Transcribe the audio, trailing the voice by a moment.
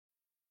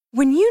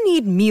When you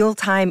need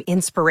mealtime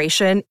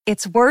inspiration,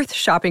 it's worth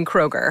shopping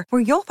Kroger,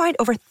 where you'll find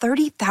over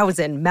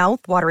 30,000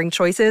 mouth-watering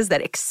choices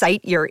that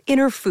excite your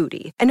inner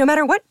foodie. And no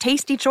matter what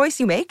tasty choice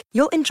you make,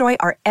 you'll enjoy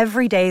our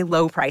everyday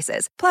low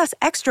prices, plus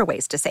extra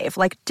ways to save,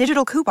 like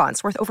digital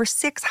coupons worth over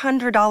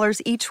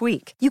 $600 each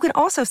week. You can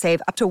also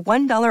save up to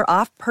 $1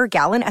 off per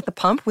gallon at the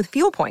pump with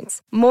fuel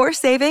points. More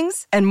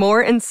savings and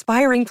more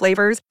inspiring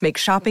flavors make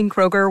shopping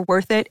Kroger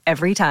worth it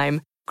every time.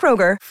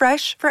 Kroger,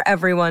 fresh for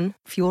everyone.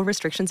 Fuel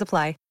restrictions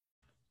apply.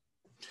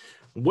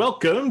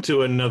 Welcome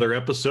to another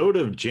episode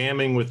of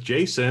Jamming with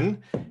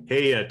Jason.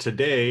 Hey,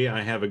 today I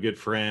have a good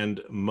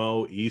friend,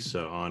 Mo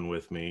Issa, on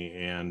with me,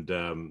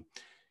 and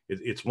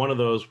it's one of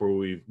those where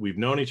we've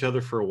known each other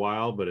for a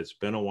while, but it's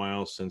been a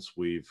while since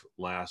we've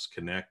last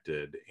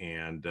connected,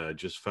 and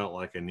just felt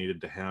like I needed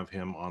to have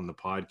him on the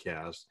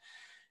podcast.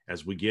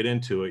 As we get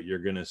into it, you're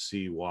going to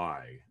see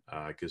why,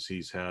 because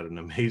he's had an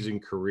amazing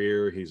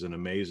career. He's an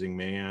amazing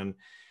man.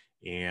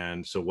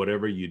 And so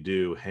whatever you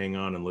do, hang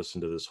on and listen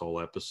to this whole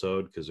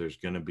episode, because there's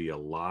going to be a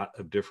lot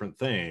of different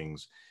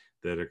things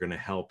that are going to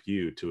help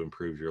you to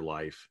improve your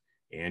life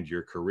and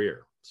your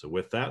career. So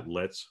with that,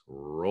 let's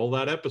roll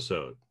that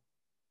episode.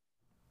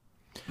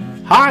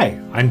 Hi,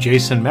 I'm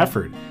Jason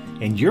Mefford,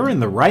 and you're in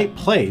the right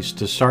place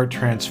to start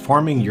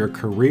transforming your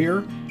career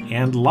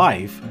and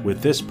life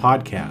with this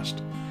podcast.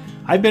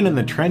 I've been in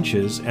the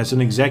trenches as an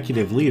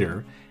executive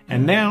leader,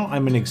 and now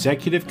I'm an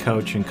executive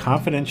coach and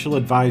confidential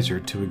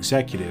advisor to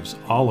executives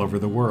all over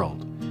the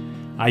world.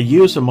 I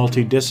use a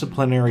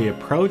multidisciplinary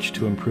approach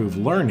to improve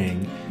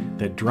learning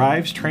that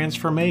drives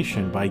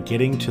transformation by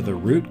getting to the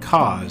root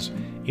cause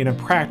in a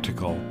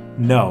practical,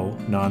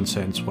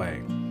 no-nonsense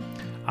way.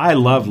 I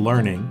love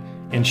learning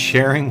and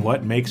sharing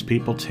what makes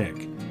people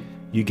tick.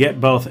 You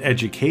get both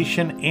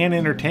education and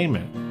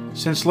entertainment,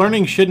 since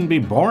learning shouldn't be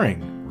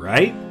boring,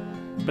 right?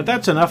 But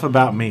that's enough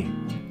about me.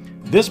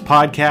 This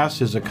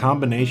podcast is a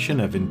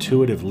combination of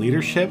intuitive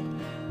leadership,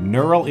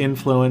 neural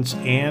influence,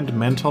 and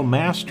mental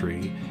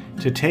mastery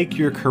to take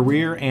your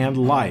career and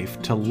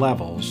life to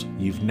levels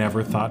you've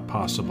never thought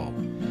possible.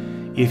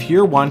 If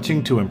you're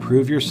wanting to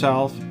improve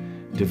yourself,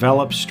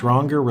 develop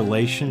stronger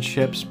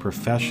relationships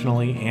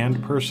professionally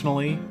and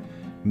personally,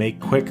 make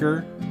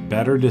quicker,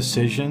 better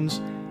decisions,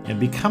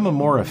 and become a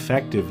more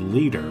effective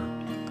leader,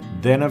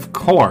 then of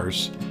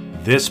course,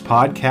 this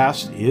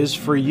podcast is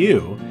for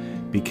you,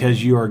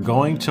 because you are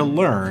going to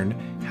learn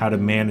how to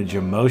manage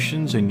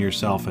emotions in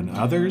yourself and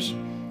others,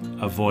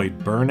 avoid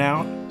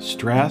burnout,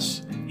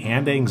 stress,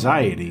 and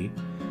anxiety,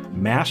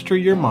 master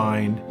your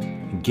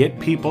mind, get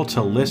people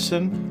to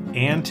listen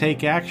and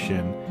take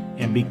action,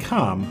 and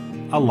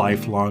become a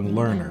lifelong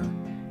learner.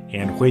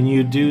 And when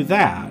you do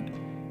that,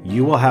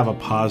 you will have a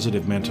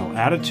positive mental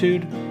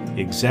attitude,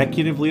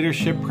 executive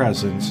leadership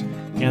presence,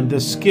 and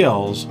the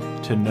skills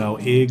to know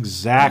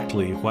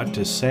exactly what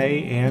to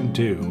say and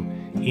do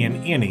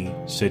in any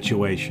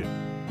situation.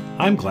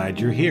 I'm glad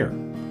you're here.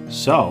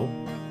 So,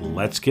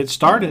 let's get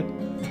started.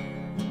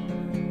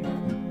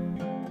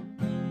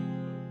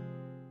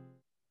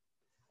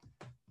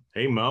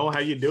 Hey Mo, how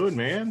you doing,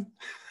 man?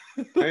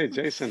 Hey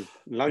Jason,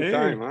 long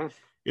time, huh?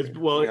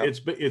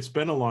 It's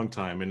been a long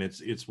time, and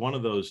it's one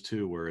of those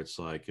too where it's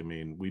like, I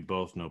mean, we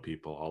both know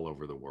people all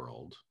over the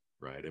world,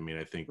 right? I mean,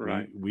 I think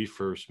we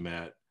first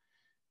met,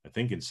 I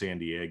think, in San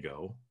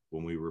Diego,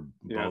 when we were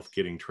both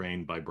getting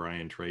trained by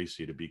Brian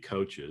Tracy to be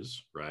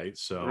coaches, right?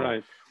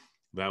 So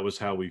that was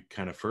how we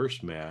kind of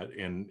first met.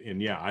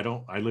 And yeah,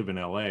 I live in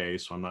LA,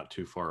 so I'm not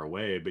too far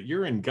away, but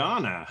you're in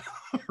Ghana,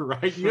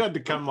 right? You had to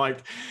come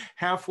like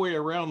halfway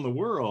around the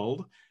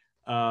world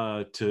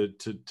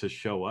to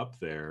show up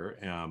there.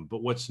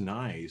 But what's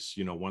nice,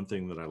 one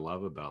thing that I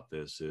love about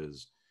this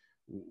is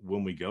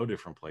when we go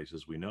different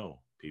places, we know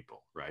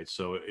people, right?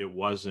 So it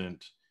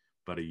wasn't,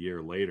 but a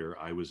year later,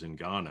 I was in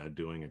Ghana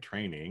doing a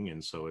training.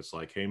 And so it's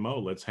like, hey, Mo,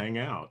 let's hang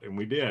out. And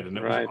we did. And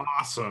it was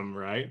awesome,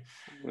 right?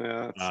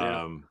 Yeah.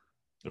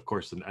 Of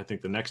course, I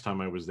think the next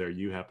time I was there,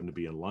 you happened to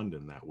be in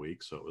London that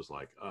week. So it was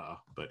like,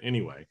 but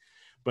anyway,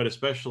 but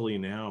especially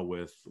now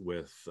with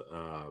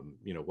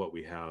what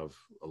we have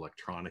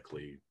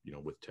electronically,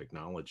 with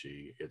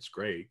technology, it's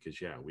great because,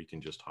 we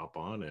can just hop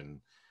on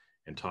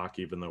and talk,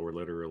 even though we're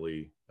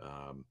literally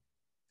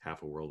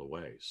half a world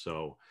away.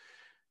 So,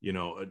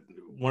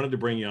 wanted to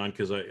bring you on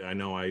because I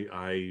know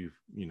I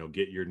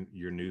get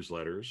your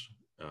newsletters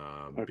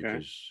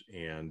because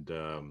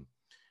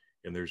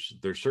and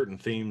there's certain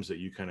themes that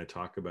you kind of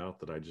talk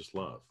about that I just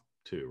love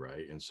too,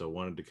 right? And so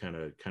wanted to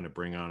kind of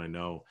bring on. I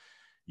know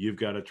you've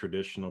got a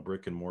traditional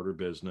brick and mortar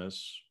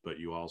business, but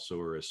you also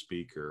are a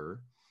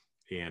speaker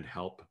and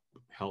help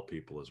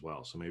people as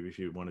well. So maybe if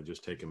you want to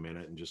just take a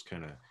minute and just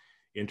kind of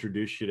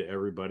introduce you to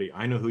everybody.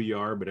 I know who you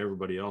are, but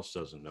everybody else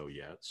doesn't know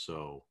yet.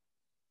 So.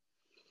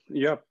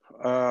 Yep.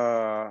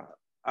 I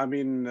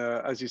mean,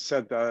 as you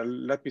said,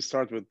 let me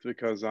start with,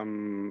 because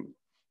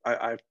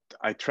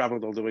I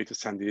traveled all the way to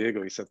San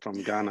Diego, he said,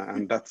 from Ghana,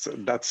 and that's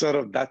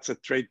a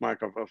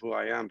trademark of who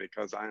I am,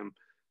 because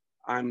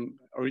I'm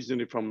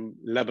originally from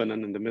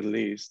Lebanon in the Middle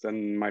East,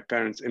 and my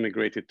parents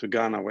immigrated to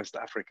Ghana, West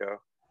Africa,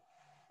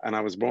 and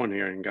I was born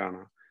here in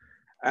Ghana.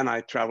 And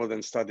I traveled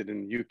and studied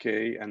in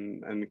UK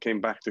and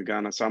came back to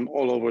Ghana. So I'm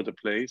all over the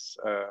place.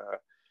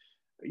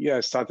 Yeah,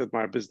 I started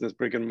my business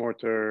brick and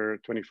mortar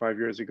 25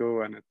 years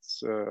ago, and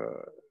it's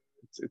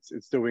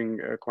doing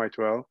quite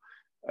well.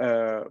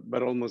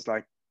 But almost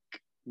like,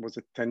 was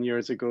it 10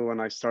 years ago,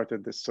 and I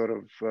started this sort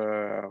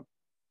of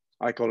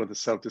I call it the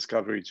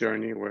self-discovery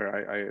journey,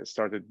 where I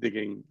started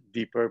digging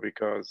deeper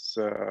because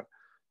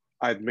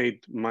I'd made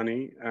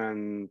money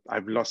and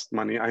I've lost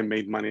money. I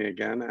made money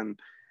again,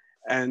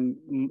 and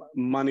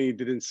money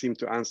didn't seem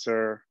to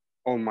answer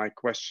all my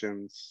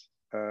questions,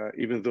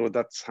 even though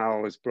that's how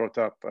I was brought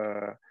up.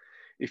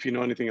 If you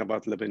know anything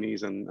about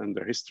Lebanese and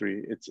their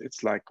history,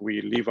 it's like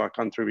we leave our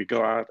country, we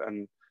go out,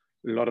 and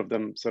a lot of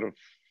them sort of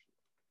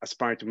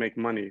aspire to make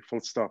money,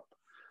 full stop.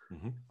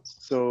 Mm-hmm.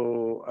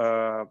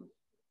 So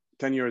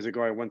 10 years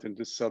ago, I went into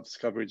this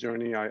self-discovery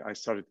journey. I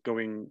started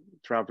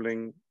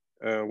traveling.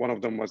 One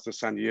of them was the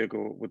San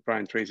Diego with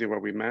Brian Tracy, where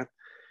we met.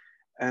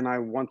 And I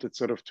wanted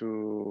sort of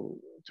to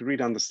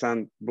really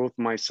understand both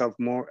myself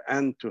more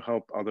and to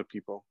help other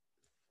people.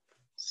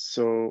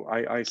 So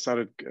I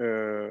started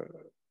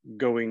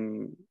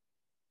going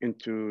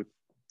into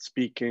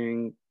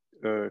speaking,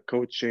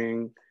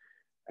 coaching,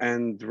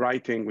 and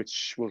writing,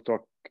 which we'll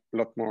talk a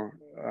lot more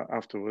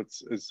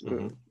afterwards, is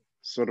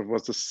sort of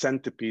was the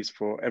centerpiece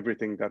for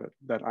everything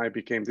that I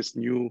became, this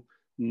new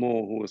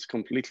Mo who was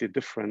completely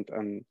different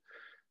and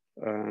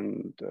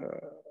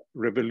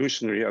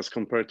revolutionary as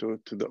compared to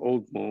the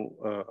old Mo.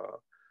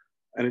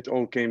 And it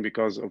all came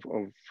because of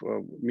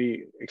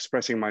me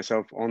expressing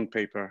myself on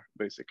paper,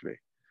 basically.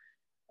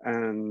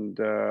 And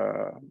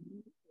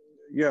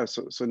yeah,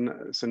 so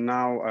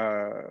now,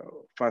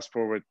 fast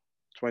forward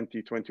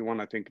 2021,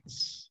 I think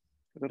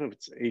I don't know if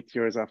it's 8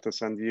 years after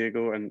San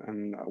Diego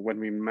and when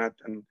we met,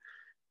 and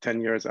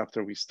 10 years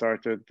after we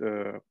started,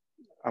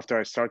 after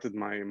I started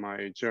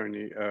my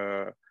journey,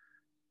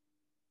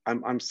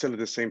 I'm still at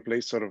the same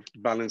place, sort of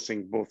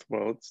balancing both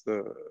worlds,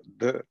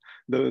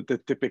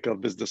 the typical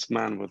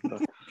businessman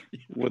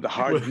with a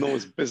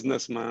hard-nosed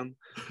businessman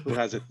who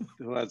has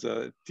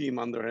a team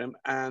under him,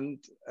 and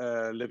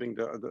living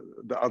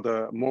the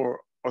other more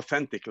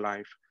authentic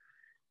life.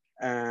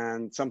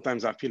 And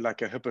sometimes I feel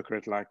like a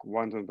hypocrite, like,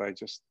 why don't I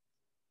just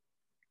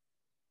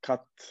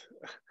cut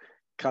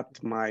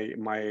my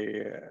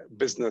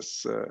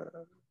business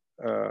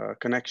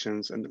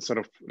connections and sort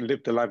of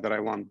live the life that I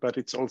want? But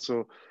it's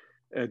also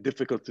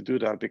difficult to do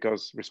that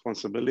because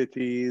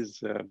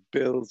responsibilities,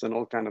 bills, and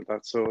all kind of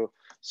that. So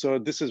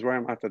this is where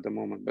I'm at the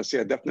moment. But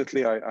yeah,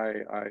 definitely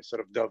I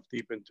sort of delve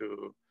deep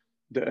into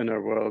the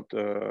inner world,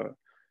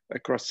 a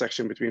cross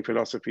section between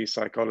philosophy,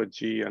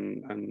 psychology,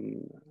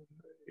 and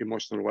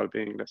emotional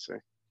well-being, let's say.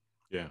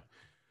 Yeah.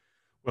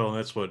 Well,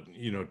 that's what,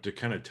 to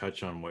kind of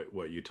touch on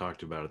what you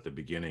talked about at the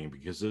beginning,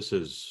 because this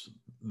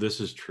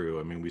is true.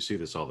 I mean, we see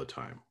this all the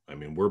time. I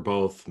mean, we're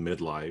both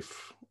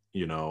midlife,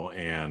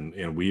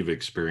 and we've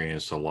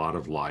experienced a lot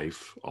of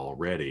life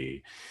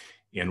already.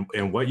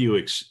 And what you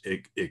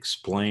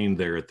explained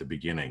there at the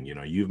beginning,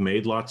 you've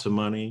made lots of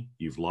money,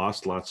 you've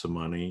lost lots of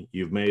money,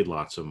 you've made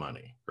lots of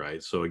money,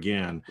 right? So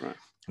again, right.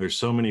 There's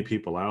so many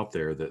people out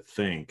there that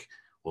think,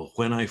 well,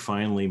 when I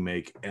finally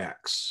make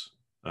X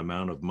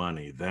amount of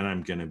money, then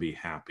I'm going to be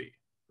happy,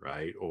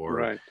 right? Or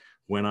right.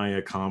 When I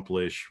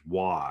accomplish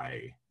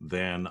Y,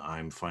 then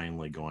I'm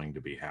finally going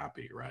to be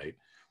happy, right?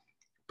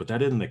 But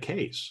that isn't the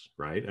case,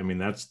 right? I mean,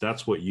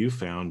 that's what you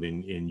found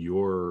in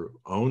your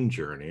own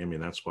journey. I mean,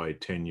 that's why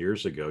 10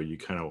 years ago you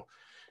kind of,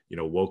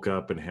 woke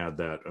up and had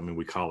that. I mean,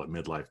 we call it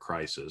midlife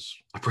crisis,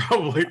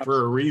 probably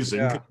for a reason.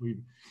 Yeah.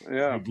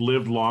 We've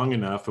lived long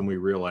enough, and we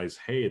realize,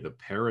 hey, the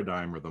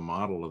paradigm or the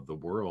model of the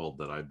world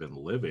that I've been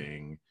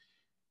living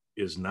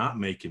is not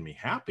making me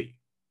happy.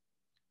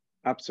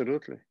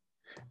 Absolutely,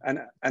 and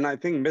I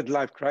think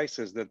midlife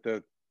crisis, that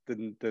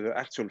the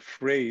actual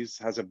phrase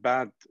has a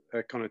bad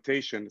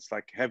connotation. It's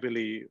like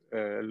heavily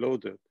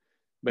loaded,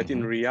 but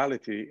in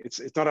reality, it's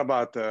not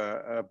about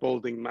a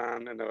balding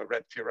man and a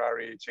red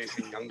Ferrari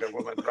chasing younger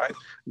women, right?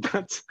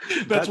 That's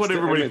what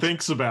everybody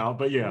thinks about.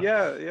 But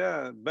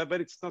yeah. But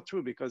it's not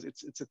true, because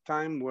it's a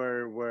time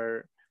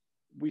where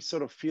we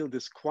sort of feel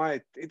this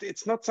quiet.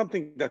 It's not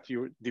something that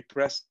you're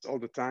depressed all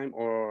the time,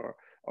 or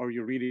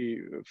you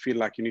really feel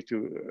like you need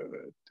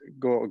to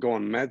go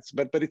on meds,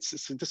 but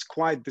it's this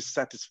quiet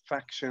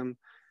dissatisfaction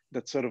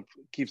that sort of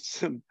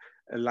keeps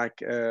like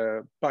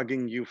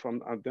bugging you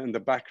from in the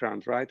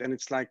background, right? And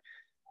it's like,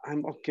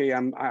 I'm okay,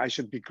 I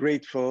should be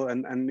grateful,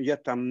 and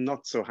yet I'm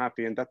not so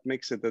happy, and that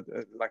makes it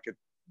like a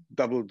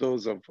double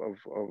dose of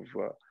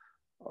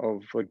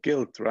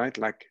guilt, right?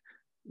 Like,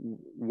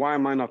 why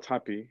am I not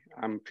happy?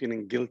 I'm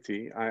feeling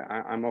guilty.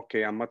 I'm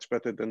okay. I'm much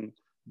better than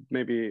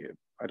maybe,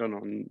 I don't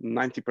know,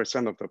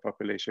 90% of the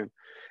population.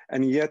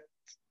 And yet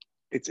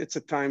it's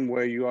a time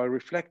where you are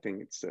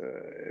reflecting. It's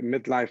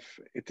midlife.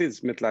 It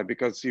is midlife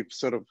because you've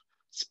sort of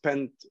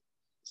spent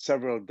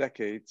several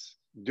decades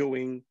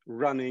doing,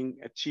 running,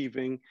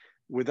 achieving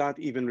without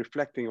even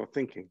reflecting or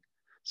thinking.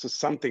 So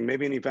something,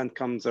 maybe an event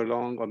comes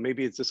along, or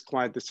maybe it's just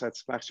quiet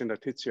dissatisfaction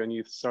that hits you, and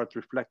you start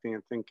reflecting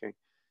and thinking,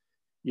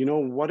 you know,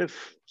 what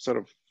if sort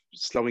of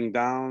slowing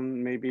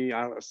down, maybe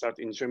I'll start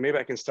enjoying, maybe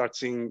I can start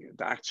seeing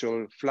the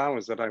actual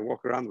flowers that I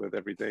walk around with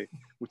every day,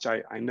 which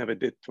I never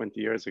did 20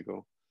 years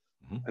ago.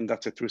 Mm-hmm. And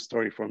that's a true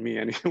story for me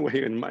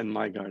anyway, in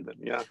my garden.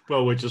 Yeah.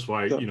 Well, which is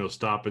why, So, you know,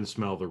 stop and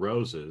smell the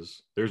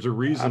roses. There's a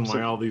reason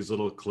why all these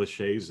little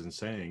cliches and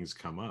sayings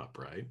come up,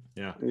 right?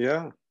 Yeah.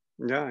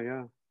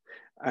 Yeah.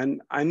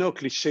 And I know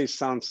cliches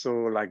sound so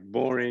like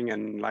boring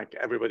and like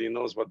everybody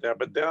knows what they are,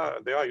 but they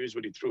are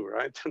usually true,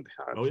 right? They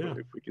are Oh, true, yeah.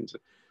 if we can say.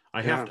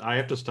 I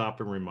have to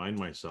stop and remind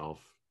myself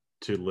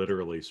to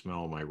literally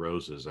smell my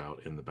roses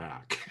out in the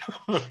back.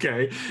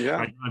 Okay.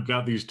 Yeah. I've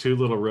got these 2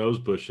 little rose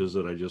bushes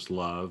that I just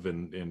love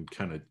and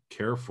kind of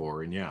care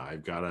for. And yeah,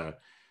 I've got to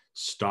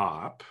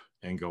stop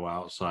and go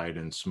outside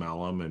and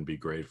smell them and be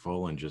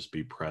grateful and just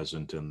be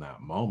present in that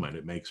moment.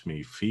 It makes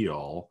me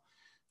feel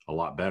a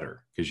lot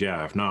better, because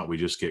yeah, if not, we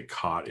just get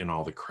caught in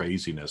all the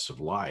craziness of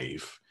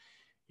life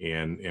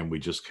and we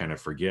just kind of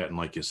forget. And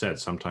like you said,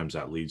 sometimes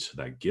that leads to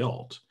that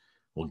guilt.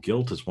 Well,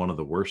 guilt is one of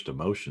the worst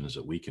emotions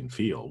that we can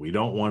feel. We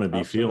don't want to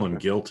be feeling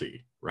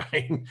guilty,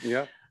 right?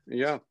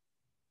 Yeah.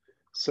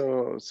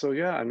 So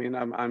yeah, I mean,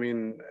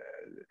 and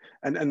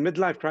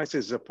midlife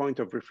crisis is a point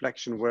of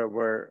reflection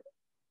where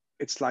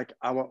it's like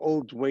our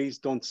old ways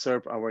don't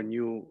serve our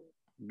new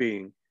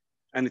being,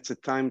 and it's a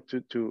time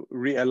to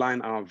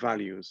realign our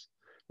values.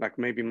 Like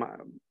maybe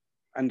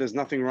and there's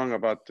nothing wrong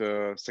about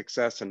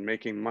success and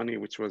making money,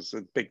 which was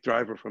a big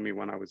driver for me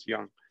when I was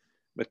young.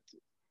 But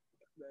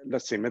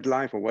let's say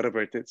midlife or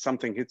whatever it is,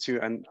 something hits you,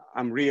 and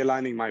I'm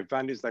realigning my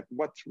values. Like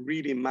what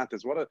really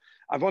matters?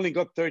 I've only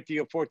got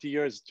 30 or 40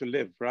 years to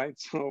live, right?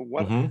 So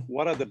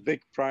what are the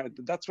big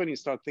that's when you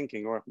start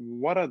thinking, or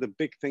what are the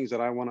big things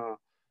that I wanna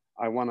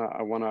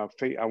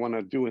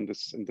do in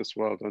this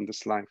world, in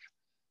this life.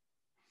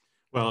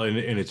 Well, and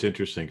it's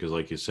interesting because,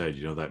 like you said,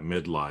 you know, that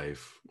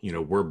midlife, you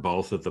know, we're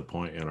both at the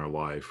point in our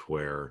life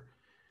where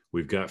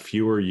we've got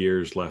fewer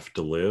years left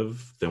to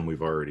live than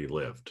we've already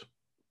lived.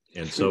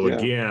 And so Yeah.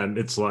 again,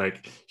 it's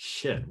like,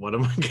 shit, what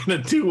am I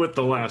going to do with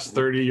the last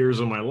 30 years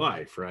of my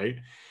life, right?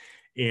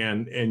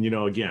 And you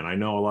know, again, I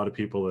know a lot of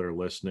people that are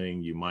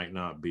listening, you might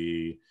not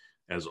be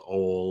as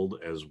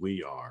old as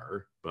we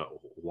are, but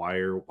why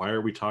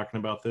are we talking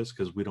about this?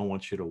 Because we don't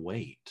want you to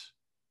wait.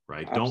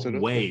 Right? Absolutely.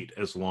 Don't wait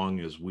as long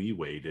as we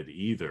waited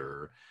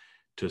either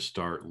to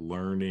start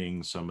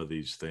learning some of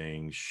these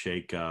things,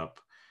 shake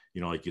up,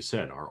 you know, like you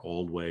said, our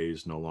old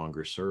ways no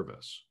longer serve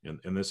us.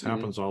 And this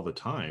happens all the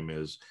time,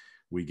 is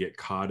we get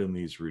caught in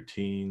these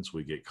routines,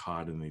 we get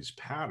caught in these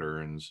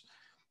patterns,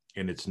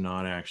 and it's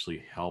not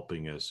actually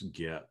helping us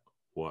get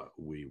what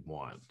we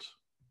want.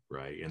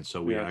 Right. And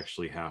so we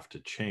actually have to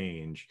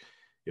change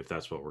if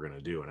that's what we're going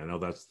to do. And I know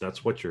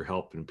that's what you're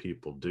helping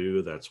people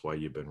do. That's why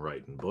you've been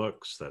writing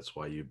books. That's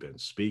why you've been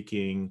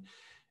speaking,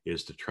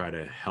 is to try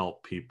to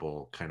help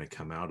people kind of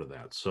come out of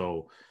that.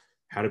 So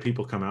how do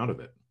people come out of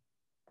it?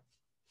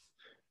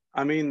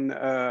 I mean,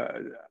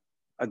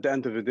 at the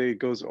end of the day,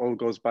 it all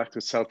goes back to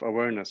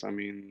self-awareness. I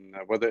mean,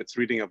 whether it's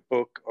reading a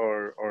book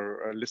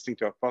or listening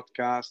to a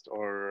podcast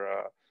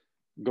or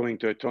going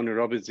to a Tony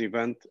Robbins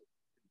event,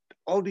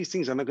 all these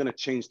things are not going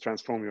to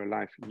transform your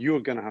life.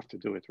 You're going to have to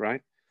do it,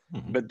 right?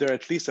 But they're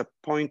at least a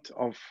point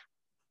of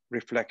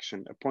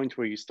reflection, a point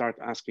where you start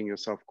asking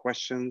yourself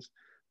questions.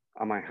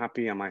 Am I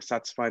happy? Am I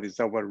satisfied? Is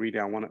that what really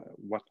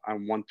what I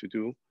want to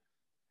do?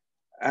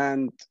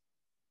 And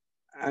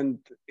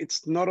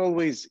it's not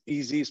always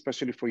easy,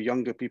 especially for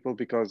younger people,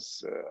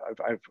 because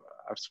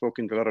I've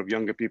spoken to a lot of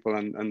younger people,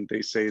 and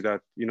they say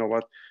that, you know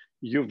what,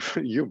 you've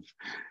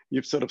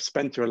sort of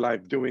spent your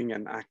life doing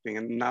and acting,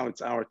 and now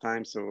it's our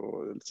time.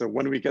 So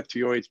when we get to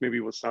your age,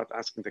 maybe we'll start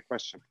asking the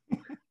question.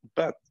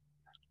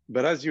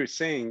 But as you're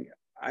saying,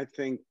 I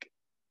think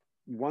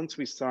once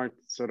we start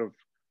sort of,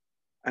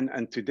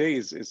 and today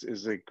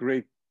is a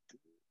great,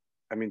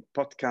 I mean,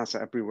 podcasts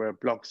are everywhere,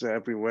 blogs are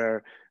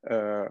everywhere,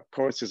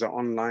 courses are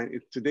online.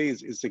 Today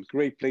is a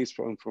great place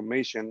for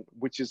information,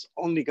 which is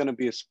only going to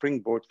be a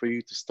springboard for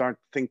you to start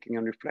thinking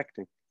and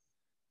reflecting.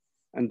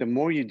 And the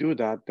more you do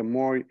that, the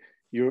more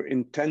you're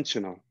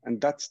intentional. And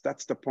that's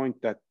the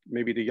point that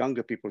maybe the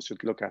younger people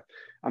should look at.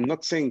 I'm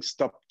not saying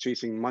stop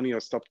chasing money or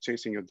stop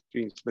chasing your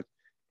dreams, but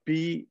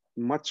be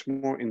much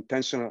more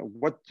intentional.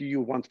 What do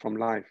you want from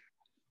life?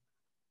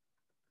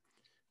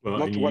 Well,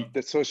 not what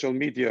the social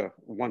media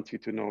want you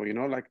to know, you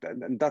know, like that.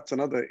 And that's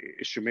another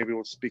issue. Maybe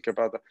we'll speak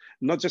about that.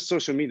 Not just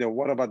social media.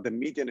 What about the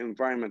media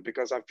environment?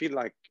 Because I feel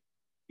like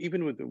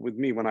even with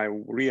me, when I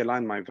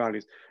realigned my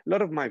values, a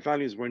lot of my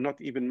values were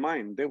not even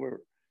mine. They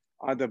were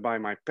either by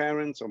my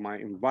parents or my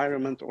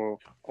environment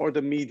or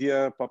the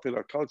media,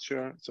 popular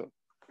culture. So.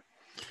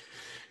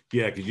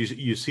 Yeah, because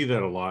you see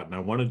that a lot. And I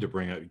wanted to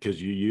bring up, because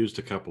you used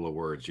a couple of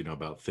words, you know,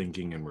 about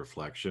thinking and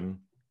reflection.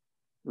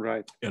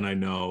 Right. And I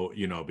know,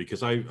 you know,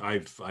 because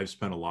I've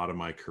spent a lot of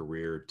my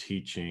career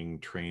teaching,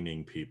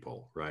 training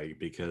people, right?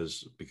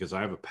 Because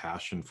I have a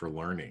passion for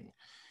learning.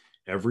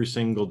 every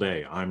single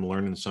day I'm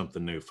learning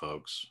something new,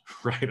 folks.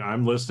 Right?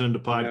 I'm listening to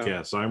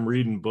podcasts, I'm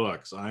reading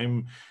books,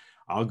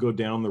 I'll go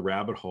down the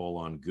rabbit hole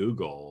on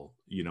Google,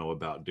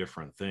 about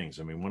different things.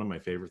 I mean, one of my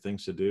favorite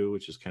things to do,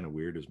 which is kind of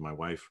weird, is my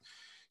wife,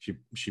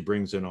 she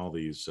brings in all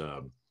these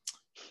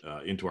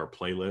into our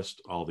playlist,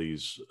 all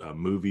these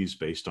movies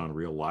based on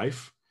real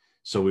life.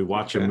 So we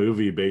watch a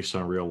movie based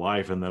on real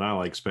life, and then I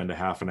like spend a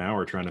half an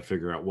hour trying to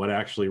figure out what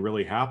actually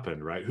really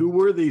happened, right? Who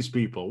were these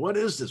people? What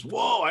is this?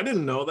 Whoa, I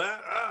didn't know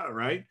that.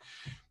 Right?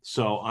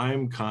 So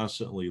I'm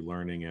constantly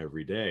learning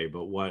every day.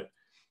 But what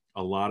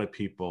a lot of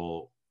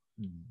people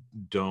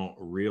don't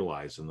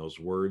realize in those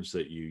words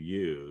that you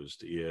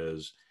used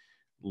is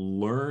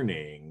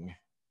learning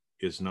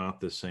is not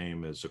the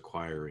same as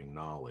acquiring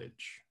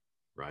knowledge,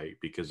 right?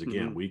 Because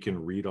again, we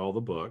can read all the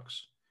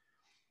books.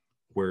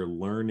 Where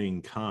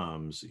learning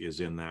comes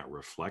is in that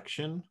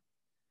reflection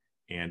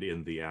and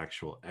in the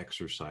actual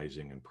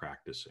exercising and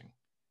practicing,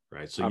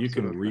 right? So you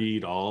can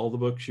read all the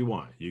books you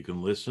want. You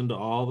can listen to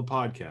all the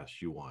podcasts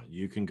you want.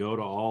 You can go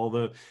to all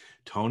the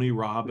Tony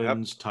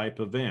Robbins type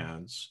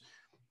events,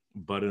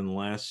 but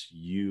unless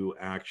you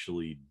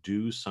actually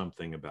do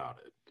something about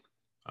it,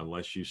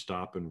 unless you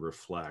stop and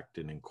reflect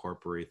and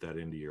incorporate that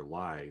into your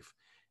life,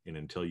 and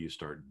until you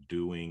start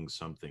doing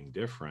something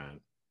different,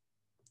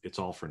 it's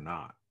all for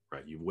naught.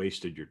 Right? You've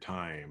wasted your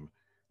time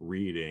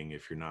reading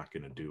if you're not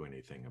going to do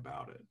anything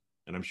about it.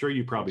 And I'm sure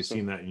you've probably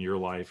seen that in your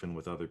life and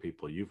with other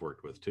people you've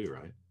worked with too,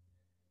 right?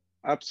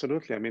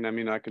 Absolutely. I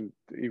mean, I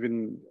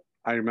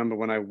remember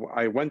when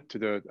I went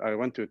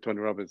to Tony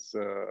Robbins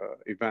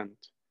event,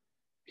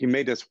 he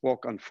made us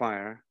walk on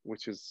fire,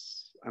 which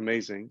is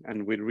amazing.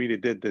 And we really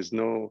did. There's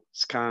no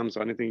scams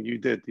or anything you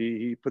did.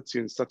 He puts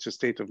you in such a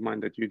state of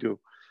mind that you do.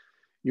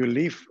 You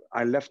leave.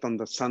 I left on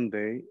the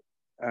Sunday.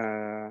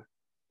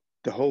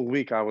 The whole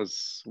week I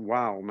was,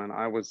 wow, man,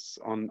 I was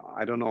on,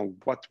 I don't know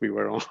what we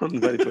were on,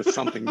 but it was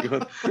something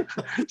good,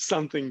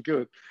 something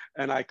good.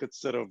 And I could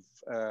sort of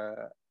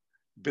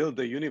build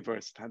the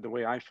universe the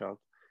way I felt.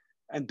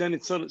 And then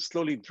it sort of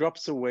slowly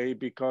drops away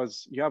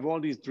because you have all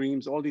these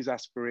dreams, all these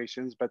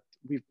aspirations, but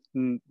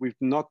we've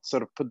not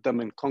sort of put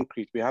them in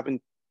concrete. We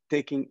haven't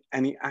taken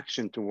any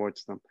action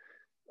towards them.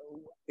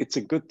 It's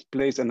a good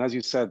place. And as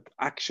you said,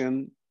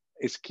 action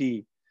is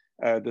key.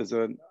 There's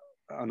an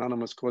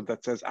anonymous quote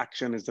that says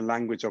action is the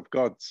language of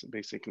gods,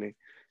 basically.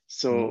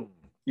 So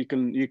you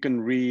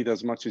can read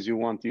as much as you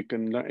want. You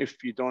can learn.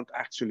 If you don't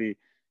actually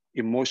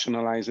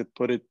emotionalize it,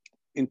 put it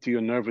into your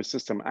nervous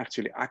system,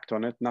 actually act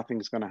on it,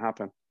 nothing's going to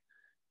happen.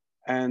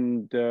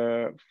 And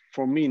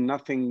for me,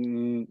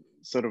 nothing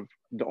sort of,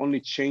 the only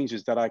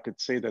changes that I could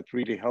say that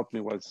really helped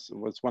me was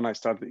when I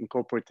started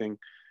incorporating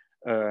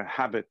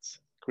habits,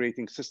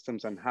 creating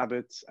systems and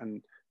habits,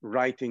 and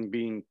writing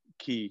being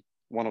key,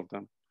 one of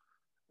them.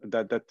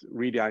 That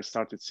really I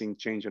started seeing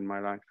change in my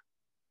life.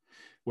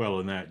 Well,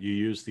 in that you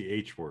use the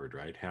H word,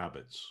 right?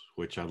 Habits,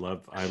 which I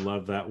love. I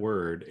love that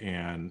word.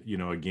 And,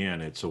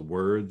 again, it's a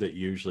word that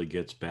usually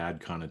gets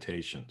bad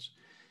connotations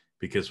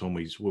because when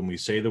we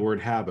say the word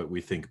habit,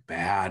 we think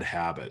bad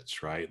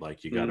habits, right?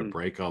 Like you got to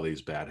break all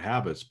these bad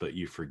habits, but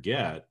you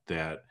forget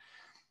that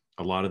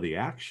a lot of the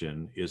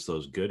action is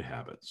those good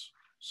habits.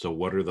 So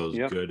what are those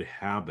good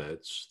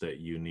habits that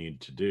you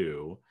need to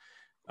do,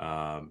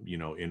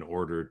 in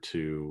order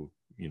to,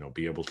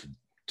 be able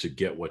to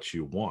get what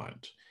you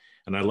want?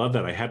 And I love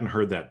that. I hadn't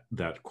heard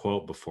that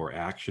quote before.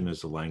 Action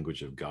is the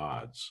language of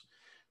gods,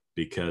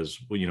 because,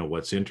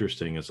 what's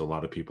interesting is a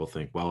lot of people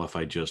think, well, if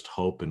I just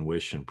hope and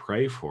wish and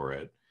pray for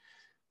it,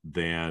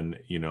 then,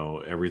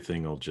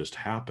 everything will just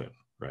happen.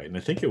 Right. And I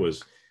think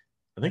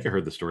I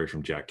heard the story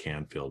from Jack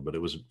Canfield, but it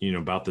was,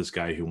 about this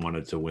guy who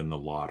wanted to win the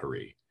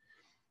lottery.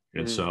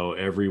 And so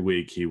every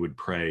week he would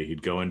pray,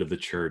 he'd go into the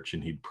church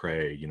and he'd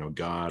pray,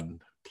 God,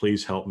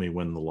 please help me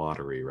win the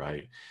lottery.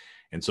 Right.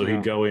 And so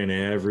he'd go in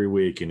every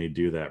week and he'd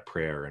do that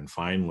prayer. And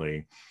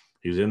finally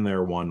he's in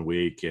there one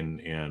week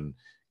and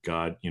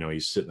God,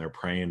 he's sitting there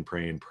praying.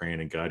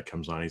 And God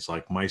comes on. He's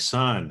like, my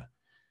son,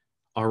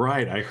 all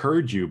right, I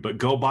heard you, but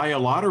go buy a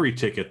lottery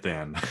ticket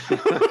then.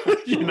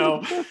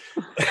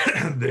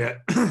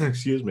 That,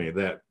 excuse me,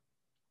 that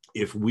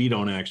if we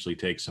don't actually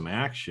take some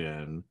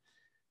action,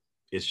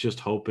 it's just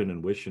hoping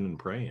and wishing and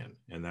praying.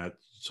 And that,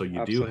 so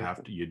you do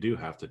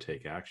have to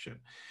take action.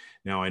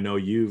 Now, I know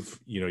you've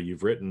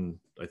written,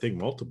 I think,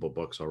 multiple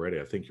books already.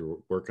 I think you're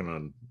working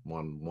on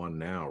one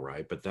now,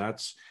 right? But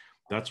that's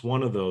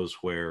one of those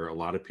where a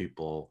lot of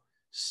people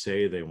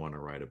say they want to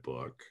write a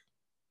book,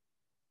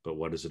 but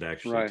what does it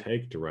actually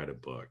take to write a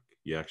book?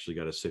 You actually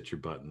got to sit your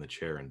butt in the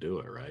chair and do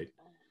it, right?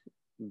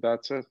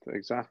 That's it,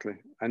 exactly.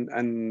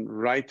 And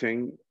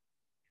writing,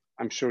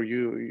 I'm sure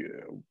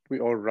we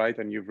all write,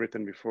 and you've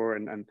written before,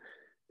 and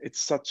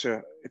it's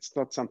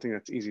not something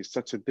that's easy. It's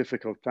such a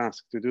difficult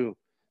task to do,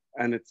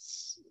 and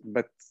it's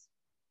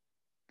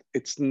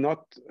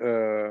not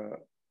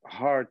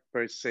hard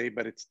per se,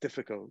 but it's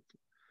difficult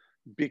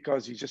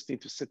because you just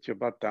need to sit your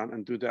butt down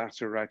and do the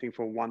actual writing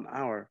for 1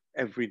 hour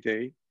every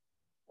day,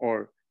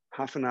 or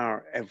half an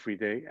hour every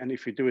day. And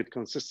if you do it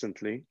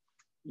consistently,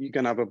 you're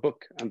going to have a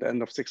book at the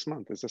end of 6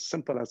 months. It's as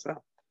simple as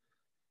that.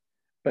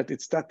 But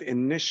it's that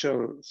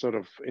initial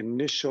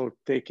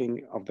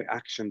taking of the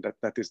action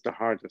that is the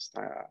hardest,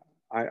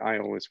 I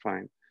always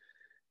find.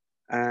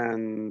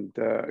 And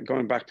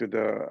going back to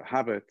the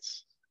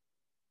habits,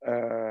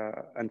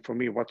 and for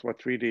me, what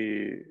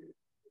really,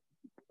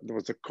 there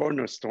was a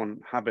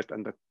cornerstone habit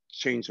and that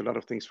changed a lot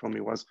of things for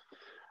me was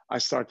I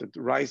started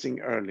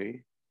rising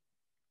early,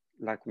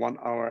 like 1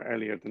 hour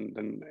earlier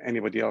than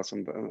anybody else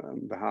in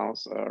the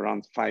house,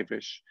 around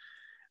 5-ish.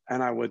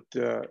 And I would,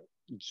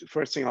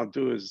 first thing I'll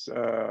do is,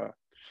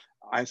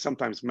 I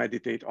sometimes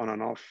meditate on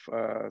and off.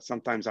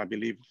 Sometimes I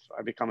believe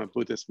I become a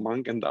Buddhist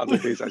monk, and the other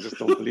days I just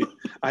don't believe.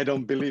 I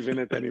don't believe in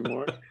it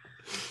anymore.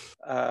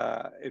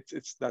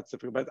 It's that's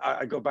difficult. But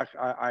I go back.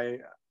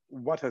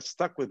 What has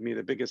stuck with me,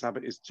 the biggest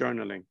habit, is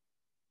journaling.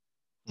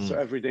 So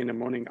every day in the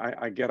morning,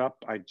 I get up,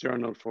 I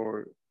journal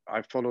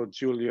I follow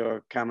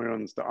Julia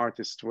Cameron's The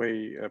Artist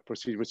Way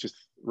procedure, which is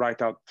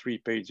write out 3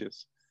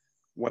 pages,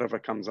 whatever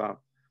comes out.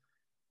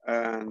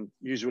 And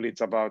usually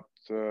it's about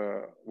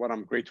what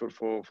I'm grateful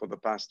for the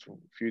past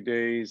few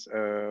days,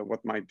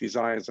 what my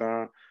desires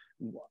are,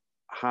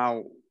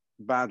 how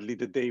badly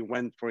the day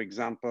went, for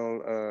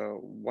example,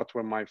 what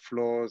were my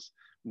flaws,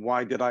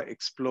 why did I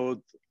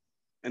explode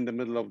in the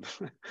middle of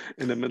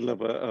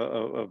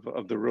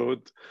of the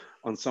road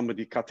on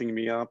somebody cutting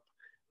me up,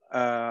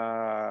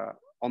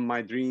 on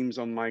my dreams,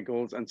 on my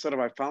goals. And sort of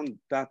I found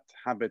that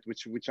habit,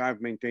 which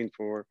I've maintained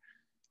for,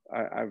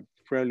 I've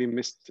rarely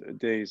missed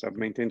days. I've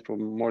maintained for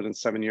more than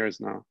 7 years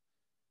now.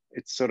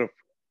 It's sort of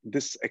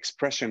this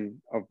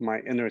expression of my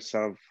inner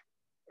self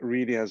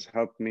really has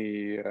helped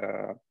me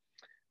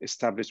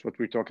establish what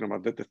we're talking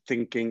about, the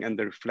thinking and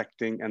the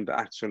reflecting and the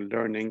actual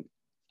learning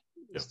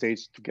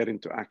stage to get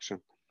into action.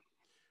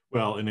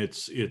 Well, and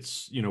it's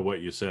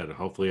what you said.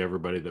 Hopefully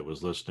everybody that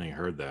was listening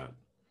heard that.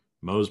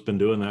 Mo's been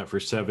doing that for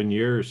 7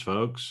 years,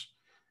 folks.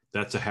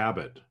 That's a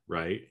habit,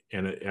 right?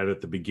 And at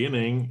the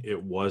beginning,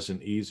 it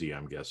wasn't easy,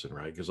 I'm guessing,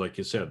 right? Because like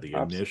you said, the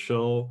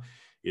initial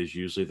is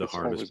usually the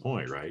hardest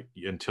point, right?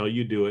 Until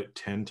you do it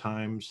 10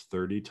 times,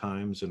 30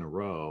 times in a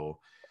row,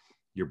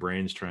 your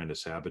brain's trying to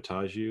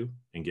sabotage you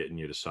and getting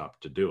you to stop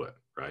to do it,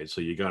 right?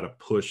 So you got to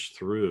push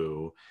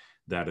through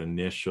that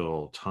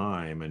initial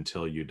time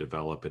until you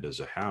develop it as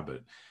a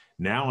habit.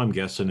 Now I'm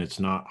guessing it's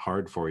not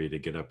hard for you to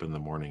get up in the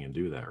morning and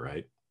do that,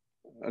 right?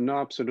 No,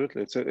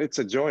 absolutely. It's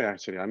a joy,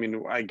 actually. I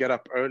mean, I get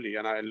up early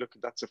and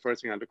that's the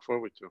first thing I look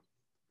forward to.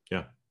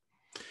 Yeah.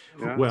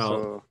 Yeah.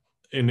 Well,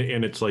 and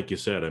it's like you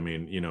said, I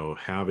mean,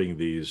 having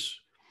these,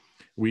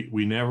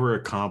 we never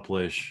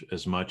accomplish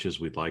as much as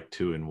we'd like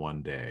to in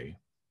one day,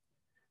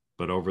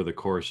 but over the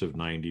course of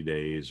 90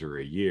 days or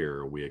a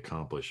year, we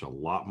accomplish a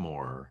lot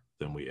more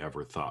than we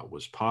ever thought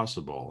was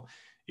possible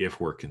if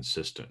we're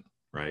consistent,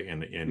 right?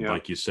 And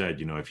like you said,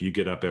 if you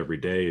get up every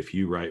day, if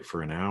you write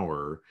for an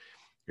hour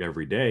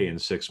every day, in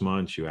 6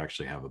 months, you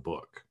actually have a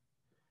book.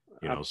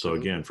 So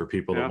again, for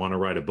people that want to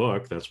write a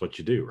book, that's what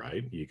you do,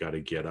 right? You got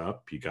to get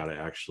up, you got to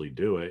actually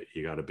do it,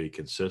 you got to be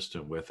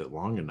consistent with it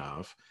long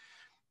enough,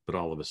 but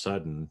all of a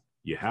sudden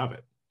you have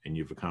it and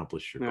you've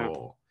accomplished your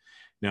goal.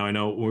 Now, I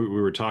know we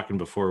were talking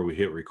before we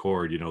hit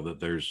record, that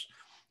there's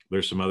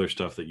some other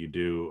stuff that you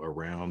do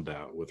around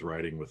that with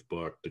writing with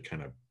book to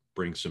kind of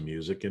bring some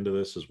music into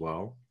this as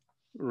well.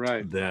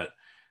 Right. That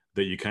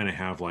you kind of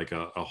have like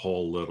a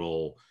whole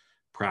little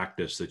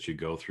practice that you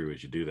go through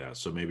as you do that.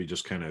 So maybe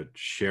just kind of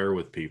share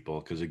with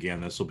people, because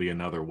again, this will be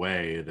another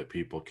way that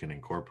people can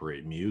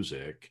incorporate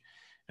music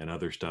and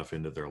other stuff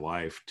into their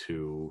life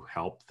to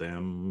help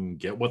them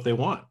get what they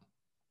want.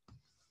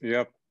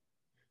 Yep.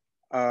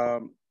 I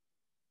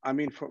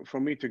mean, for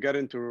me to get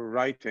into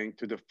writing,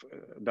 to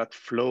that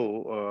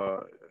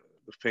flow,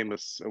 the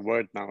famous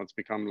word now, it's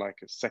become like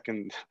a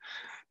second,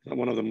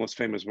 one of the most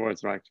famous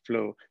words, right?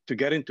 Flow. To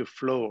get into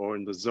flow or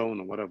in the zone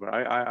or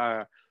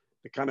whatever,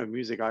 the kind of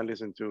music I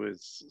listen to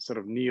is sort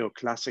of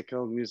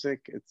neoclassical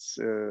music. It's,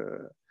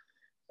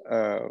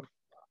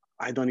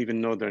 I don't even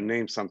know their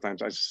names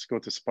sometimes. I just go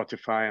to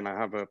Spotify and I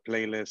have a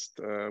playlist,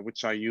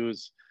 which I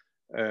use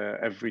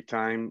every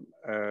time.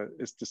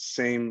 It's the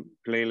same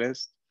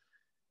playlist.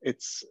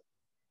 It's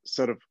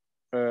sort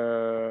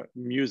of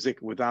music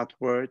without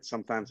words.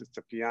 Sometimes it's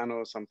a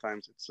piano,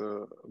 sometimes it's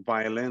a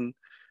violin.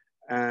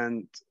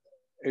 And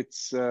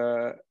it's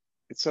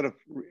sort of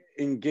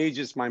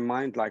engages my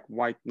mind like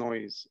white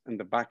noise in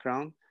the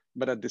background,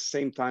 but at the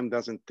same time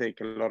doesn't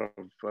take a lot of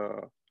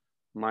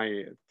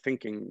my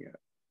thinking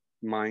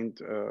mind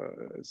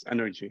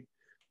energy.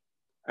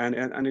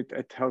 And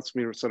it helps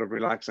me sort of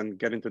relax and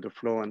get into the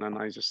flow, and then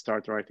I just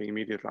start writing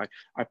immediately.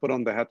 I put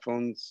on the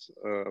headphones,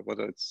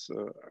 whether it's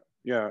the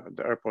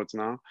AirPods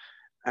now,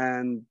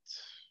 and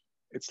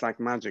it's like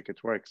magic.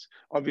 It works.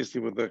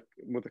 Obviously, with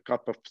a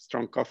cup of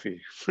strong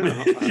coffee.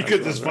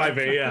 Because it's 5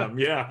 a.m.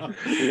 Yeah.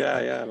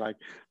 yeah.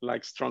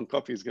 Like strong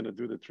coffee is gonna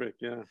do the trick.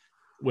 Yeah.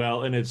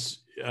 Well, and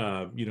it's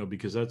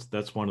because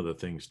that's one of the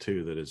things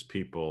too, that as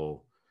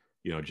people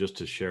just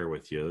to share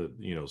with you,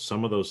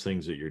 some of those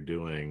things that you're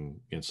doing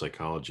in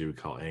psychology, we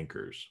call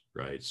anchors,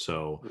 right?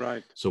 So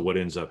what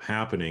ends up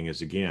happening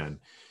is, again,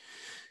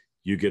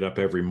 you get up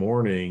every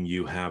morning,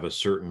 you have a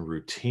certain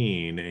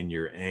routine, and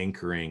you're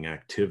anchoring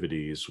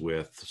activities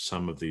with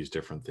some of these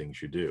different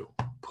things you do.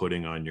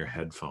 Putting on your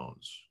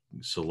headphones,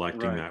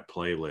 selecting that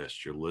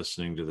playlist, you're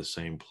listening to the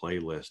same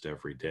playlist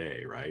every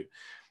day, right?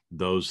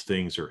 Those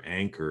things are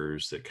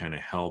anchors that kind of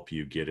help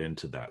you get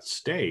into that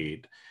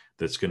state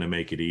that's going to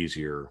make it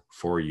easier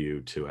for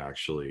you to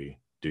actually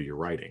do your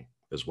writing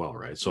as well,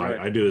 right? So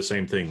I do the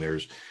same thing.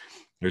 There's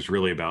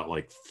really about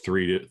like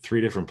three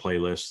different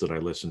playlists that I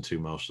listen to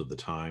most of the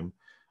time.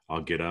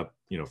 I'll get up,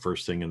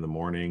 first thing in the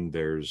morning,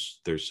 there's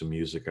some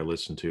music I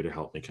listen to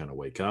help me kind of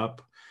wake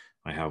up.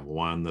 I have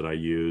one that I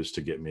use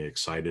to get me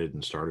excited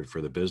and started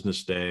for the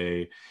business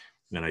day.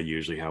 And I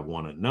usually have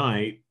one at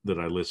night that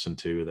I listen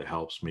to that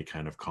helps me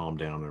kind of calm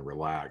down and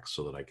relax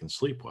so that I can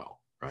sleep well.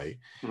 Right.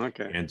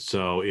 Okay. And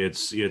so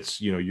it's,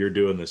 you're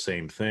doing the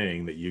same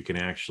thing, that you can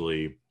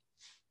actually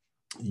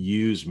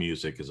use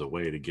music as a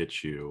way to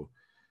get you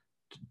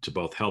to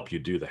both help you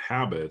do the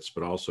habits,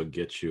 but also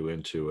get you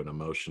into an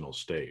emotional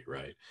state,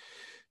 right?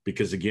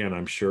 Because again,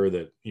 I'm sure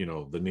that,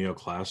 the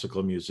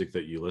neoclassical music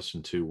that you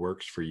listen to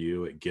works for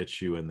you. It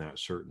gets you in that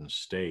certain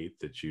state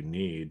that you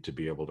need to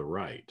be able to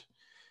write.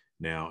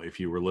 Now, if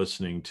you were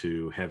listening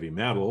to heavy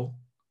metal,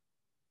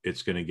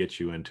 it's going to get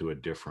you into a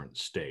different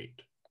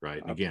state,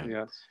 right? And again,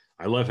 yes.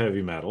 I love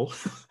heavy metal,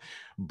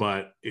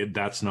 but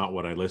that's not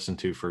what I listen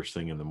to first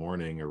thing in the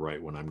morning or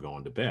right when I'm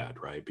going to bed,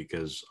 right?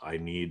 Because I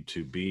need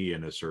to be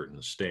in a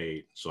certain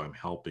state. So I'm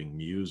helping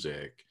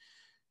music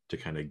to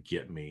kind of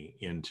get me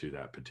into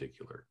that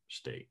particular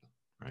state,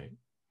 right?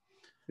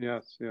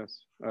 Yes.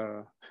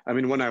 I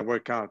mean, when I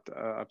work out,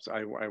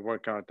 I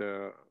work out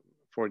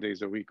 4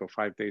 days a week or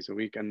 5 days a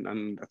week,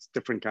 and that's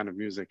different kind of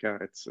music. Yeah,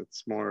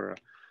 it's more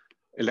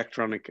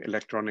electronic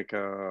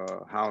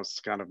house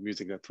kind of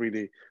music that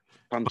really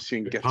pumps you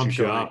and gets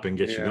you up and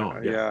gets you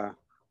going.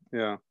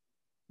 Yeah.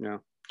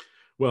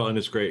 Well, and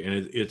it's great,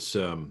 and it's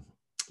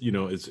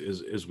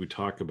as we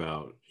talk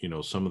about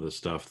some of the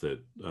stuff that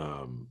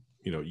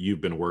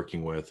you've been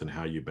working with and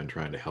how you've been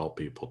trying to help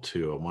people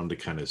too. I wanted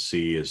to kind of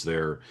see, is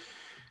there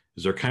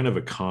kind of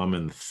a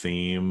common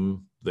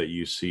theme that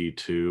you see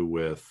too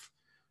with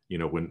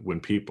when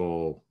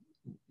people,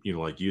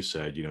 like you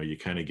said, you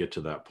kind of get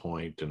to that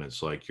point and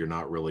it's like you're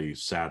not really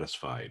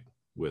satisfied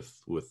with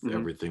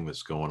everything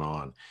that's going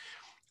on.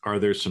 Are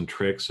there some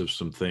tricks of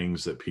some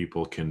things that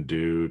people can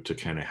do to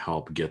kind of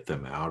help get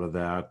them out of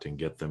that and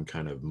get them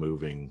kind of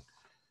moving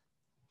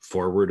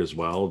forward as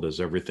well?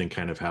 Does everything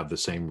kind of have the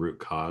same root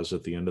cause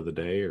at the end of the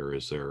day, or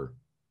is there?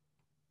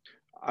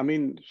 I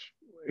mean,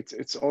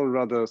 it's all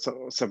rather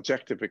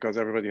subjective, because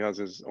everybody has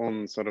his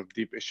own sort of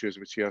deep issues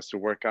which he has to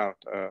work out.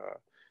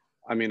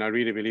 I mean, I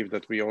really believe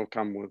that we all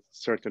come with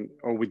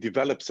we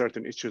develop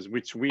certain issues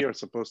which we are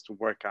supposed to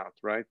work out,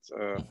 right?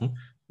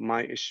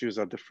 My issues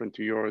are different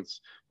to yours.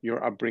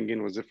 Your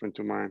upbringing was different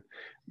to mine.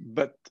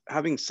 But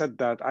having said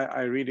that,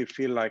 I really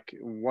feel like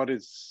what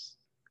is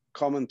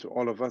common to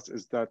all of us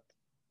is that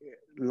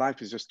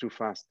life is just too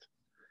fast.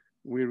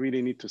 We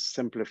really need to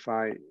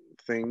simplify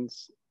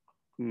things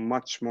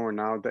much more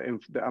now.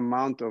 The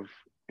amount of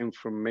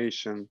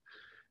information,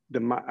 the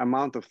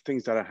amount of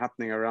things that are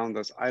happening around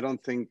us, I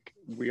don't think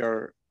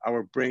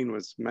our brain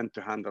was meant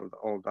to handle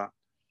all that.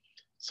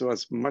 So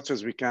as much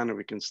as we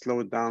can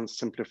slow it down,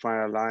 simplify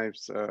our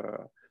lives.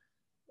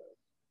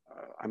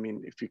 I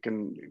mean, if you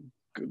can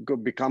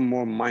become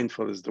more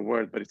mindful is the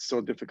word, but it's so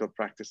difficult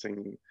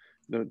practicing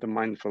the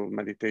mindful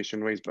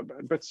meditation ways. But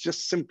it's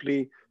just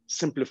simply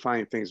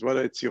simplifying things,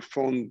 whether it's your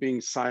phone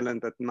being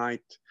silent at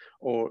night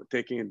or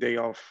taking a day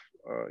off,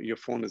 your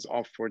phone is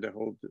off for the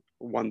whole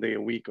 1 day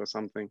a week or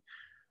something,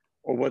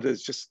 or whether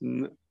it's just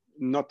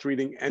not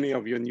reading any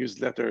of your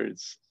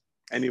newsletters,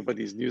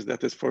 anybody's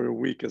newsletters for a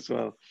week as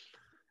well.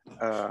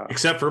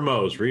 Except for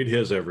Mo's, read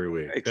his every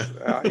week.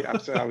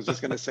 I was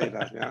just going to say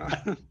that,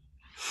 yeah.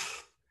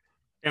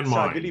 And so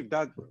mine. I believe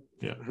that.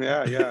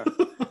 Yeah.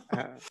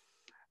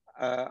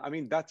 I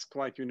mean, that's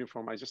quite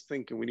uniform. I just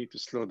think we need to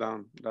slow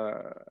down.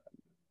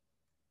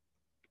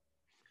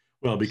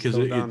 Well, because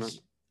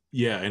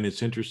and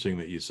it's interesting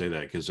that you say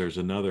that, because there's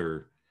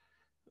another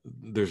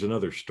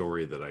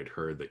story that I'd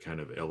heard that kind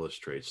of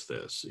illustrates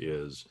this.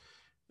 Is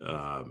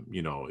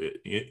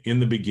in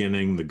the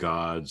beginning, the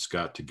gods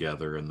got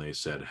together and they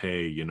said,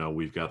 hey,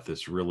 we've got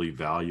this really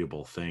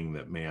valuable thing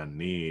that man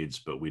needs,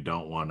 but we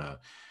want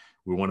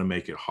to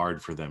make it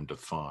hard for them to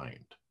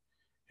find.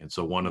 And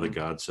so one of the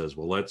gods says,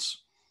 well,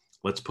 let's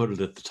put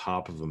it at the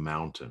top of a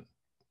mountain,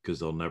 because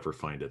they'll never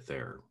find it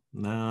there.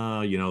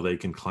 No, they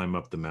can climb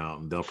up the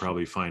mountain. They'll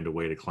probably find a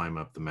way to climb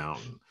up the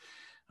mountain.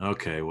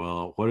 Okay,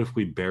 well, what if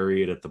we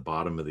bury it at the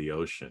bottom of the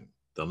ocean?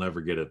 They'll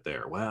never get it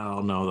there.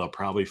 Well, no, they'll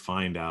probably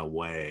find a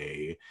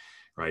way,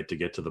 right, to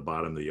get to the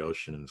bottom of the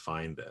ocean and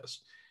find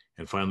this.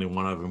 And finally,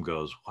 one of them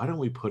goes, why don't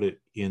we put it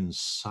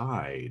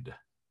inside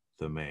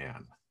the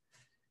man?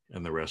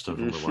 And the rest of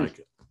them were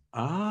like,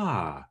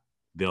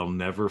 they'll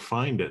never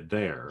find it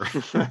there.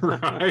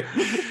 Right.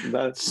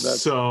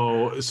 That's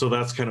so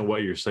that's kind of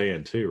what you're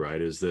saying too,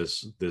 right? Is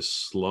this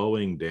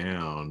slowing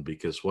down,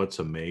 because what's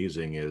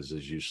amazing is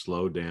as you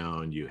slow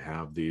down, you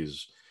have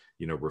these,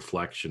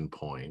 reflection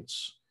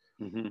points.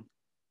 mm-hmm.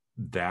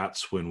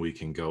 That's when we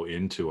can go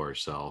into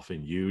ourself.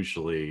 And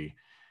usually,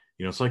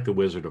 it's like the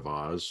Wizard of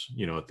Oz,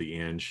 at the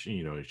end,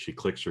 she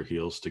clicks her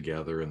heels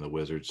together and the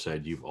wizard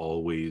said, "You've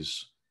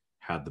always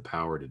had the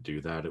power to do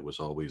that. It was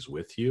always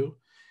with you."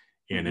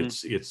 And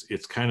Mm-hmm.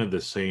 it's kind of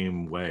the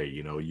same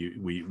way,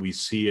 we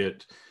see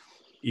it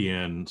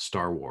in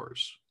Star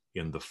Wars,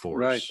 in the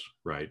Right, Force,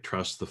 right?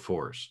 Trust the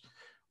Force.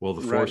 Well,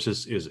 the right. Force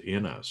is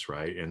in us,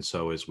 right? And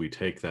so as we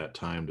take that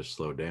time to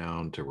slow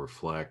down, to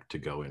reflect, to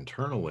go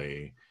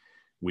internally,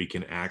 we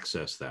can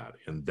access that.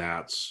 And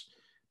that's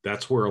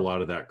where a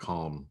lot of that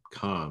calm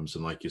comes.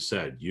 And like you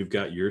said, you've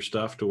got your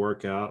stuff to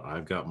work out,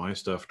 I've got my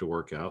stuff to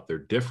work out. They're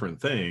different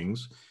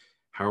things.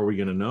 How are we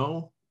going to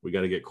know? We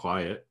got to get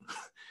quiet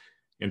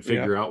and Yeah,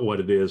 figure out what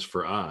it is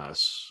for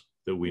us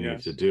that we need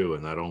to yes. do.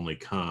 And that only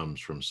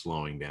comes from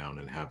slowing down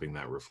and having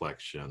that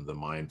reflection, the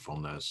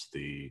mindfulness,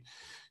 the,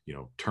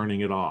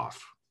 turning it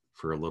off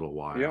for a little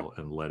Yeah. while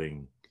and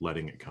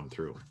letting it come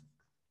through.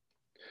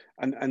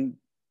 And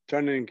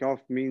turning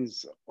off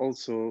means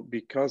also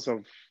because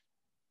of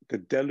the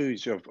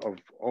deluge of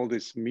all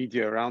this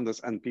media around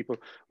us and people,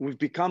 we've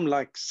become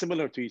like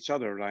similar to each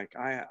other. Like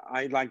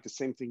I like the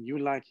same thing you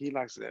like, he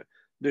likes it.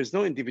 There's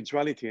no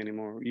individuality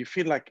anymore. You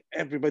feel like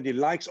everybody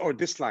likes or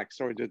dislikes,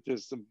 or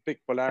there's a big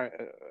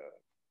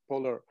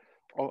polar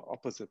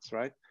opposites,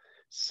 right?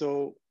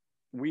 So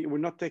we're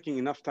not taking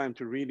enough time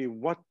to really,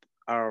 what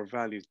are our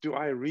values? Do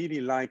I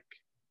really like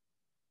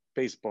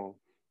baseball?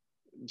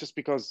 Just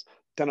because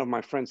 10 of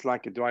my friends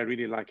like it, do I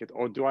really like it?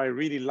 Or do I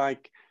really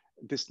like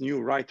this new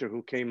writer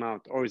who came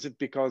out? Or is it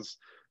because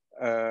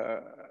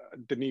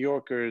the New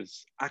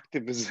Yorker's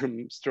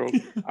activism stroke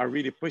are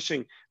really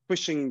pushing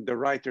the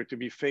writer to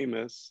be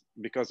famous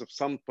because of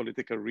some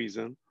political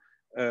reason?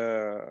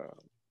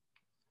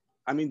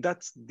 I mean,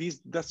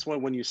 that's why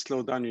when you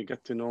slow down, you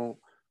get to know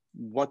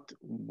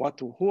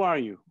who are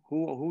you?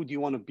 Who do you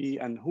want to be?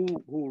 And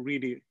who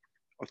really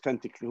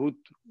authentically, who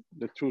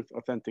the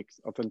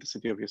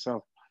authenticity of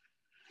yourself.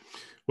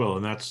 Well,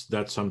 and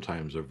that's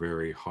sometimes a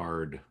very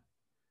hard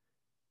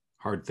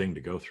thing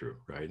to go through,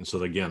 right? And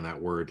so again,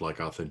 that word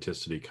like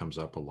authenticity comes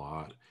up a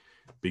lot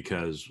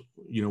because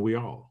we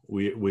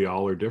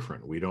all are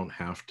different. We don't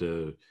have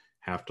to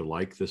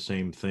like the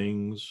same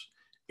things,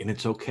 and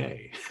it's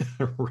okay.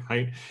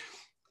 Right?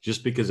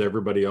 Just because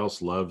everybody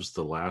else loves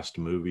the last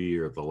movie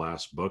or the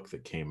last book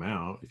that came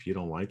out, if you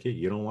don't like it,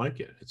 you don't like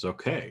it. It's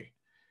okay.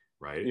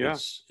 Right? Yeah.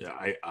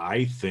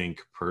 I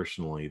think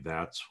personally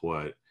that's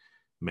what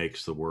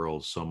makes the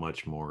world so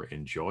much more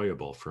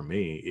enjoyable for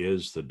me,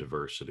 is the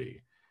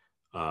diversity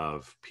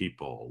of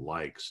people,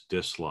 likes,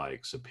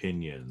 dislikes,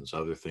 opinions,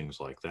 other things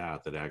like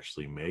that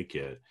actually make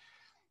it,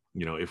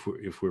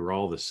 if we were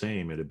all the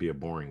same, it'd be a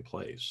boring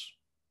place,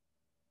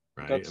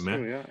 right? That's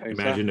true. Yeah,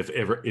 Imagine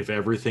exactly. if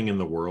everything in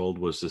the world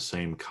was the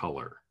same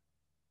color.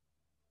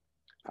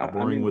 How I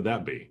boring mean, would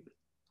that be,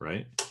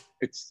 right?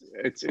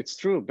 it's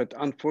true, but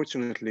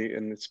unfortunately,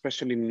 and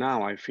especially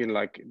now, I feel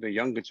like the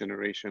younger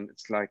generation,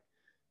 it's like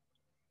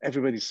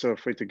everybody's so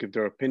afraid to give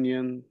their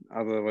opinion,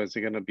 otherwise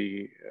they're gonna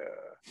be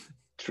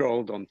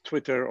trolled on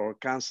Twitter or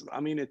canceled. I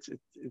mean, it's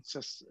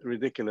just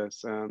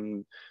ridiculous,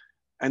 and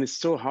it's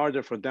so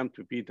harder for them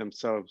to be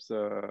themselves.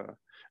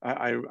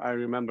 I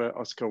remember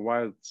Oscar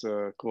Wilde's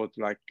quote,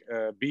 like,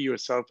 "Be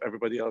yourself,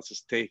 everybody else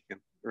is taken."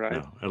 Right?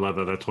 No, I love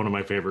that. That's one of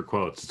my favorite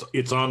quotes.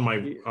 It's on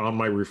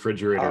my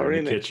refrigerator Oh, in the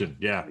really? kitchen.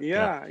 Yeah,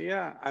 yeah.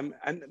 Yeah.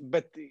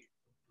 But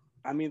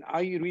I mean,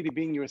 are you really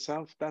being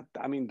yourself?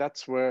 I mean,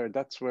 that's where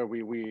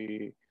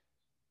we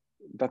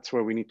that's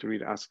where we need to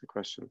really ask the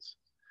questions.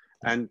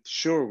 And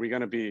sure, we're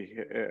going to be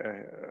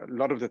a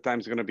lot of the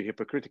times going to be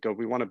hypocritical.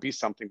 We want to be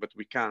something, but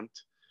we can't.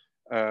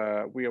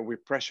 We're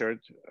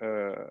pressured,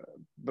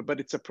 but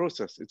it's a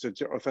process.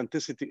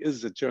 Authenticity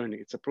is a journey.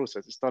 It's a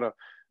process.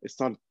 It's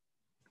not.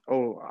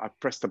 Oh, I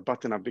pressed a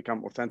button, I've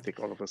become authentic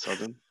all of a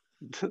sudden.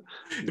 It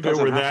If it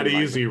doesn't were that happen like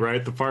that. easy,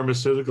 right? The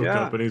pharmaceutical Yeah,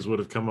 companies would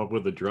have come up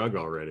with a drug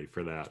already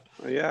for that.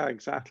 yeah,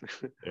 exactly.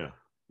 Yeah.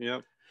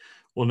 Yeah.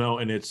 Well, no,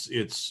 and it's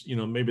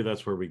maybe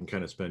that's where we can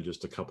kind of spend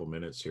just a couple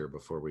minutes here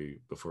before we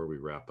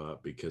wrap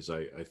up, because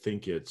I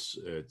think it's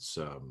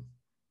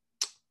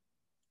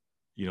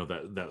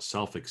that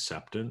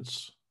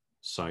self-acceptance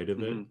side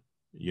of it,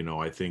 Mm-hmm.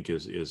 I think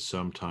is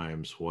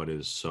sometimes what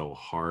is so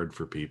hard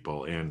for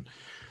people.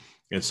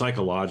 And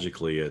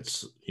psychologically,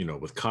 it's,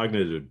 with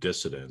cognitive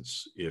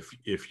dissonance,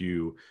 if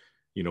you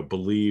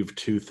believe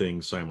two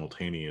things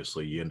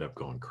simultaneously, you end up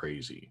going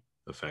crazy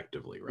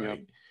effectively, Yeah.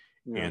 right?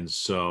 Yeah. And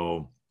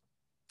so,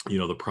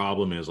 the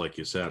problem is, like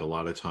you said, a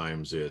lot of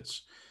times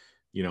it's,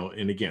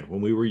 and again,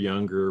 when we were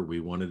younger, we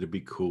wanted to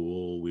be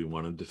cool, we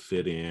wanted to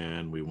fit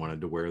in, we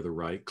wanted to wear the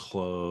right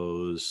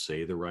clothes,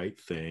 say the right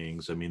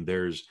things. I mean,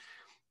 there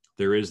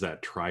is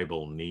that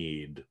tribal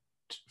need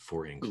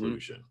for Mm-hmm.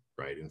 inclusion,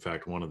 right? In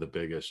fact, one of the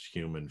biggest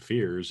human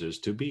fears is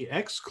to be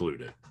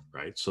excluded,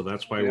 right? So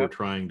that's why Yeah. we're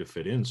trying to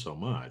fit in so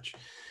much.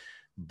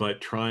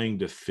 But trying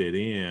to fit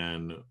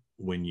in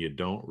when you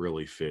don't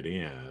really fit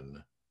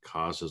in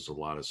causes a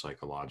lot of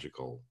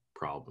psychological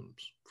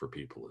problems for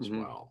people as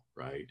Mm-hmm. well,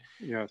 right?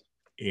 Yes.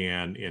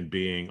 And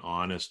being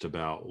honest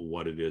about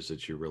what it is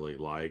that you really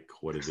like,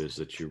 what it is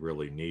that you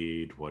really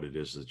need, what it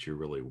is that you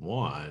really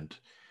want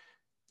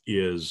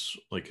is,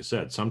 like I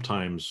said,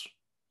 sometimes,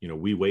 you know,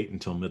 we wait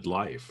until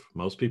midlife.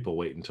 Most people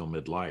wait until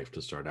midlife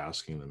to start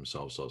asking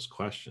themselves those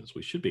questions.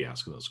 We should be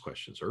asking those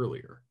questions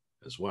earlier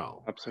as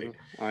well, right? Absolutely.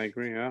 I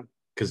agree. Yeah.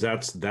 Because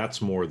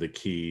that's more the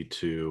key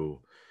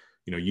to,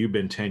 you know, you've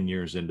been 10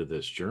 years into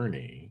this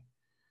journey.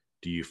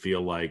 Do you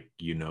feel like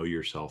you know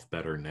yourself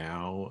better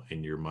now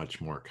and you're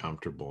much more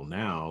comfortable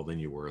now than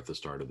you were at the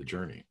start of the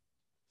journey?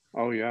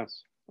 Oh,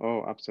 yes.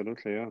 Oh,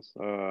 absolutely. Yes.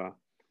 Uh,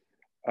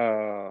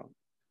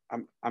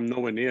 I'm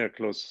nowhere near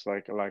close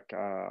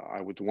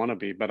I would want to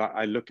be, but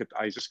I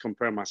just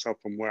compare myself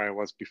from where I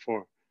was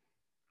before,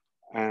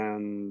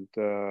 and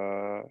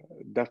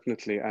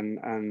definitely,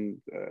 and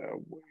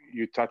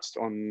you touched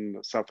on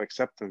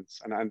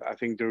self-acceptance, and I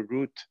think the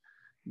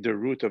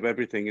root of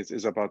everything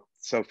is about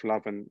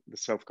self-love and the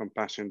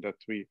self-compassion that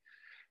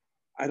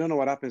I don't know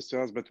what happens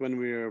to us, but when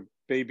we're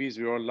babies,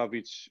 we all love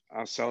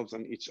ourselves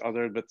and each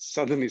other, but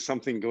suddenly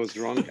something goes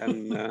wrong,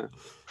 and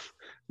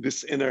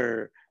this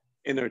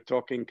inner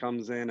talking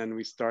comes in, and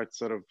we start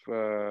sort of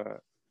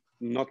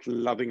not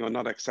loving or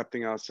not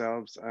accepting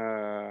ourselves.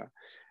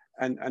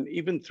 And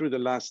even through the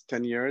last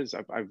 10 years,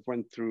 I've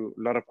went through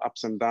a lot of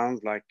ups and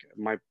downs. Like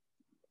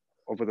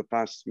over the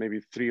past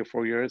maybe 3 or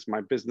 4 years,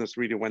 my business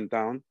really went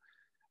down.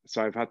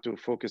 So I've had to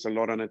focus a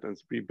lot on it and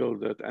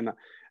rebuild it.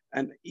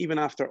 And even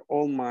after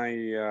all my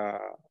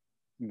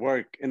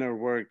inner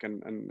work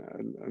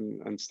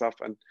and stuff,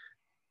 and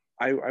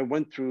I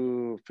went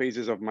through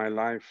phases of my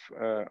life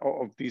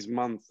of these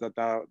months that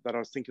I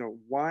was thinking of,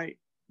 why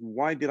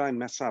did I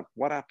mess up?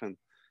 What happened?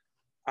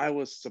 I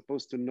was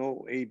supposed to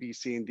know A, B,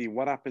 C, and D.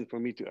 What happened for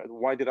me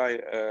why did I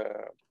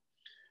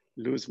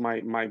lose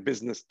my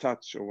business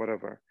touch or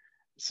whatever?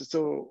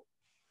 So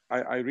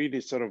I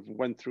really sort of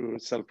went through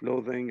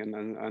self-loathing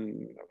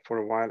and for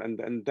a while,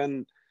 and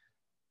then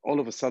all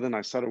of a sudden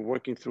I started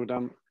working through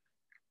them.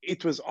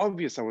 It was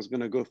obvious I was going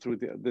to go through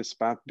this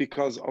path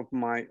because of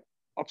my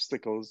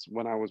obstacles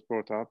when I was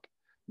brought up.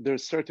 There are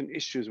certain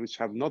issues which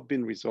have not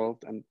been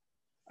resolved and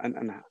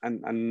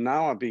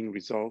now are being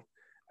resolved.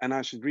 And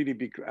I should really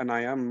be, and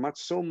I am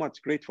so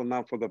much grateful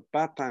now for the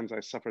bad times I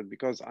suffered,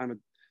 because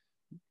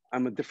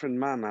I'm a different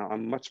man now.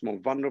 I'm much more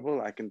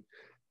vulnerable. I can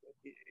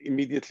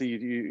immediately,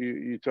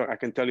 you talk, I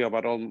can tell you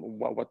about all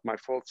what my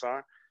faults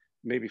are.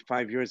 Maybe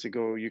 5 years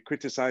ago, you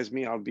criticize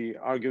me, I'll be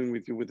arguing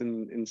with you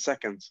in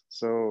seconds.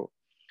 So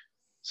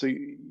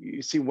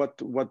you see what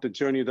the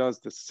journey does,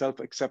 the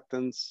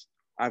self-acceptance.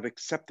 I've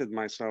accepted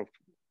myself.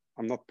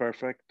 I'm not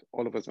perfect.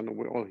 All of us, and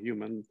we're all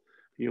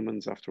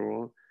humans after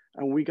all.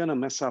 And we're gonna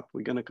mess up.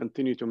 We're gonna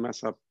continue to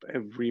mess up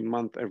every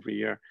month, every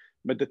year.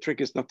 But the trick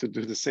is not to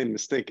do the same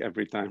mistake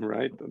every time,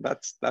 right?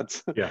 That's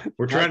yeah.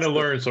 We're trying to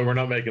learn, so we're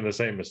not making the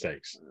same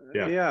mistakes.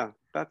 Yeah. Yeah.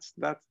 That's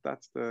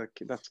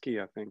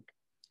key, I think.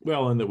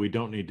 Well, and that we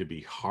don't need to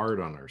be hard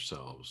on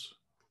ourselves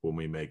when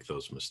we make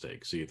those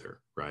mistakes either,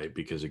 right?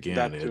 Because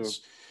again,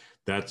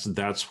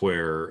 that's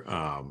where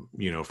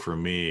you know, for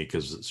me,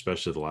 because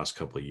especially the last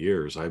couple of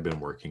years, I've been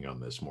working on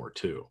this more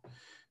too.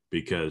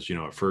 Because, you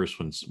know, at first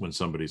when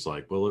somebody's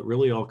like, well, it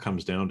really all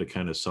comes down to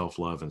kind of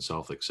self-love and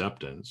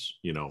self-acceptance,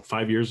 you know,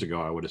 5 years ago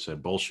I would have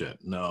said bullshit,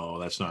 no,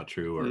 that's not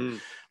true, or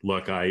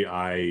look,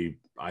 I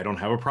don't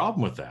have a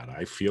problem with that,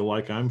 I feel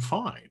like I'm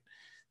fine.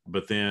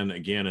 But then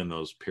again, in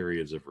those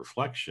periods of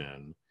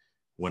reflection,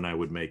 when I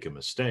would make a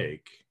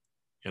mistake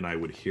and I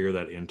would hear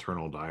that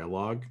internal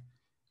dialogue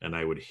and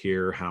I would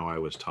hear how I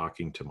was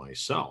talking to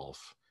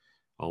myself,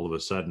 all of a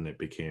sudden it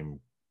became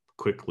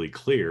quickly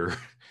clear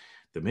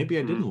that maybe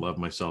I didn't love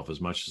myself as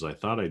much as I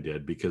thought I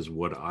did, because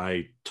would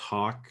I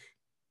talk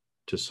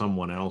to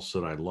someone else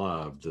that I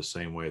loved the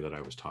same way that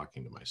I was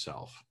talking to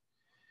myself?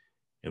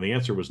 And the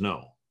answer was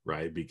no,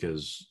 right?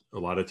 Because a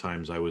lot of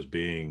times I was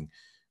being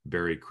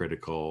very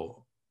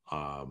critical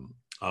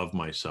of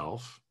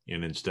myself.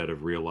 And instead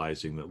of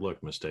realizing that,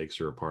 look, mistakes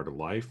are a part of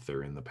life,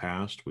 they're in the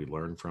past, we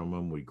learn from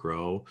them, we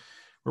grow.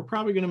 We're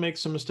probably going to make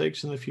some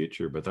mistakes in the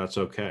future, but that's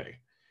okay,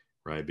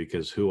 right?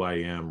 Because who I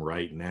am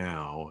right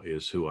now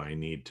is who I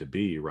need to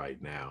be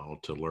right now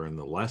to learn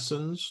the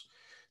lessons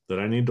that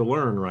I need to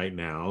learn right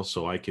now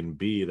so I can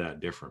be that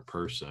different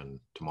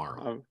person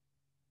tomorrow.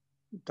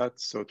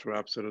 That's so true.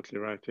 Absolutely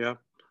right. Yeah.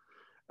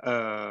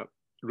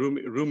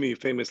 Rumi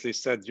famously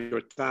said,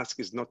 your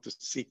task is not to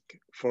seek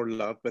for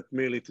love, but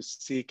merely to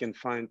seek and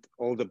find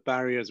all the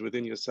barriers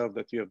within yourself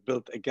that you have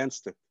built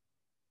against it.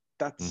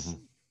 That's,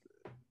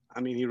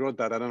 I mean, he wrote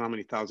that, I don't know how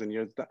many thousand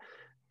years.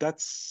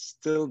 That's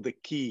still the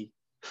key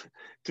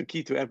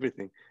to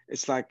everything.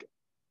 It's like,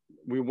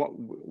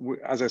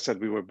 as I said,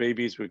 we were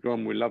babies, we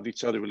grown, we loved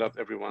each other, we loved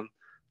everyone.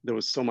 There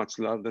was so much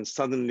love. Then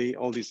suddenly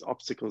all these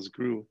obstacles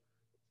grew.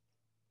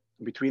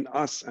 between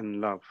us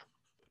and love.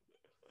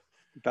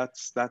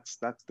 That's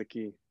the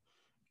key.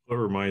 It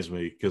reminds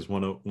me, because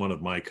one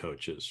of my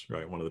coaches,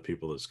 right, one of the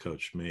people that's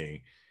coached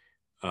me,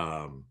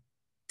 um,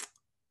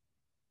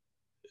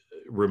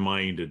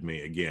 reminded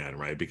me again,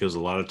 right, because a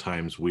lot of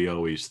times we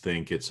always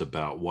think it's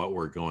about what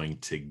we're going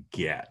to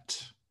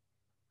get,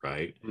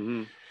 right?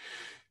 Mm-hmm.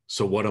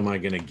 So what am I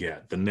going to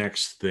get? The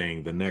next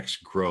thing, the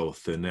next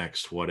growth, the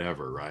next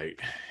whatever, right?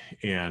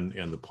 And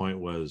the point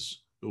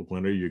was,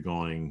 when are you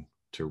going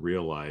to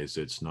realize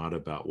it's not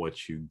about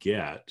what you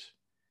get,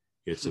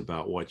 it's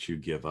about what you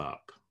give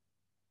up.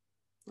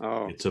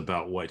 Oh, it's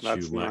about what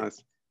you let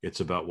nice.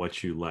 It's about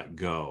what you let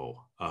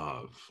go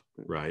of,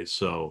 right?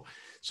 So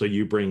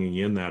you bringing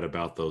in that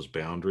about those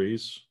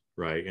boundaries,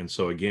 right? And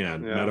so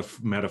again,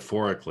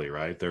 metaphorically,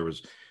 right, there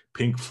was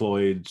Pink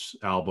Floyd's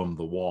album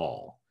The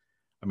Wall.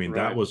 I mean,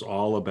 that was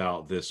all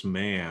about this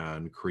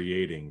man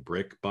creating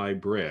brick by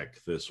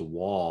brick this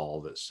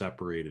wall that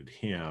separated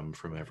him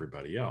from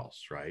everybody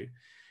else, right?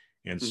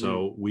 And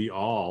so we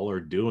all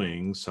are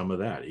doing some of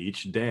that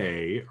each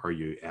day. Are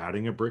you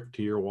adding a brick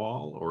to your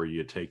wall, or are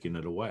you taking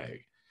it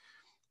away?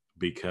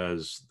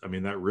 Because I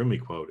mean, that Rumi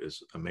quote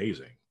is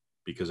amazing,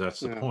 because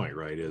that's the point,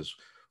 right? Is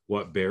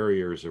what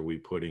barriers are we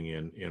putting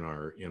in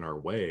our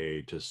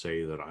way to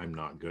say that I'm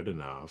not good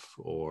enough,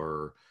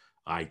 or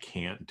I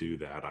can't do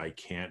that, I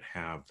can't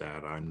have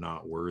that, I'm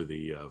not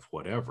worthy of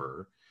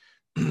whatever.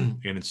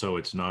 And so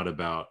it's not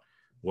about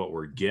what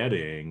we're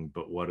getting,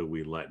 but what do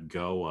we let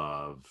go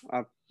of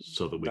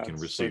so that we can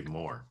receive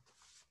more.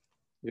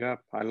 Yeah,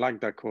 I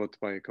like that quote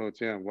by a coach.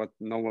 Yeah,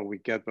 not what we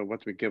get, but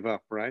what we give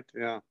up, right?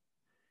 Yeah.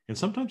 And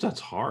sometimes that's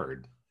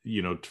hard,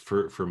 you know,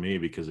 for me,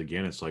 because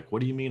again, it's like,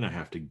 what do you mean I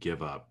have to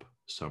give up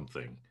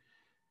something?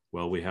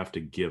 Well, we have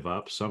to give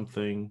up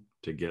something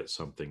to get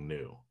something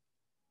new,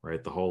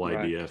 right? The whole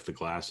idea, if the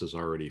glass is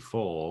already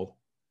full,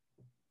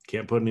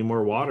 can't put any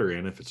more water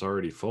in if it's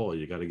already full.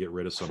 You got to get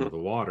rid of some of the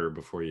water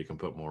before you can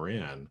put more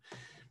in.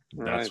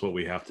 That's what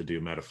we have to do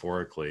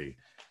metaphorically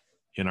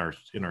in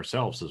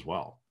ourselves as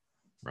well,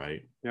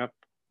 right? Yep,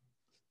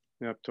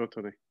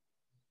 totally.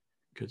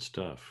 Good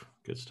stuff.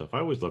 I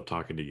always love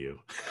talking to you.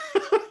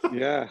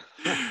 Yeah.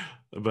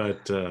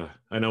 But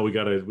I know we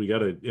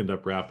gotta end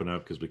up wrapping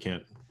up, because we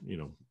can't, you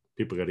know,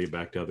 people got to get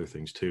back to other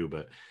things too.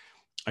 But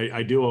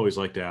I do always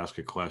like to ask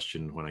a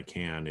question when I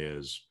can,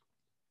 is,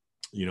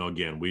 you know,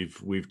 again,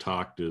 we've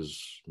talked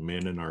as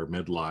men in our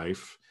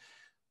midlife,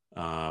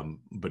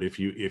 but if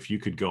you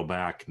could go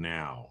back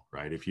now,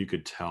 right, if you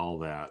could tell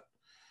that,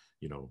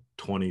 you know,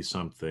 20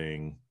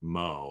 something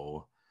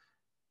Mo,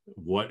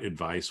 what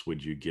advice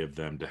would you give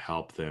them to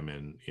help them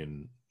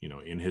in you know,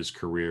 in his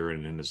career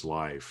and in his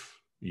life,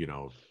 you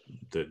know,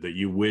 that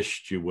you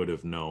wished you would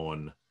have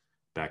known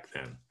back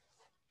then?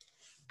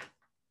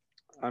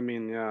 I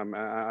mean, yeah,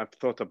 I've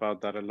thought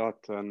about that a lot,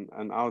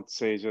 and I would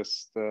say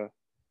just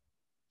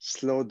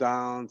slow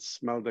down,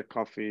 smell the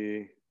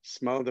coffee,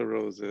 smell the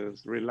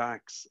roses,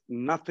 relax.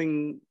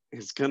 Nothing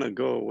is gonna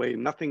go away.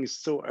 Nothing is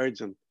so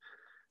urgent.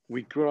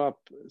 We grow up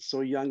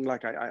so young.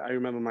 Like I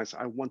remember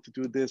myself, I want to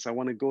do this, I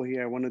want to go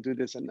here, I want to do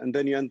this. And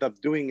then you end up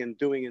doing and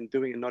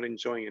not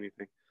enjoying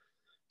anything.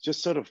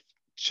 Just sort of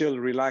chill,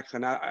 relax.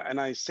 And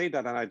I say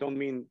that, and I don't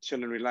mean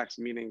chill and relax,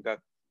 meaning that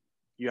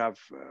you have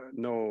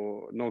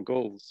no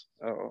goals,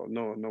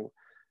 no,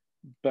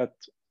 but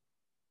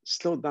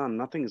slow down.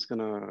 Nothing is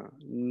gonna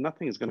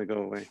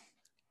go away.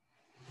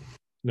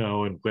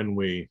 No, and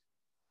when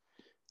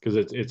because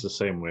it's the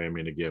same way. I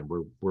mean, again,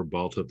 we're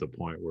both at the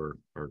point where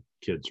our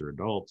kids are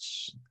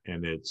adults,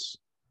 and it's,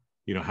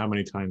 you know, how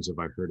many times have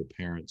I heard a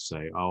parent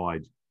say, "Oh,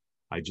 I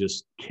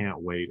just can't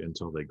wait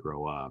until they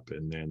grow up,"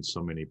 and then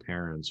so many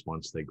parents,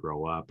 once they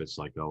grow up, it's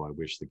like, "Oh, I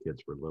wish the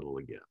kids were little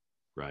again,"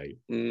 right?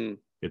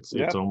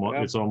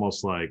 It's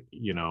almost like,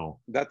 you know,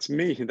 that's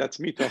me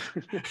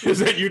talking. Is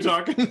that you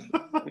talking?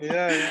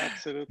 yeah,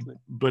 absolutely.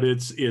 But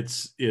it's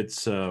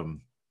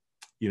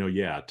you know,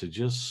 yeah, to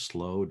just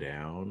slow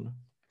down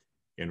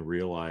and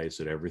realize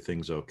that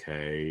everything's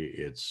okay.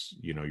 It's,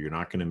 you know, you're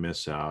not going to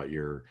miss out.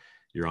 You're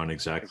on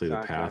exactly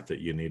the path that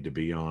you need to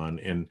be on.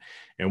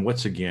 And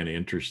what's again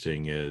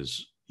interesting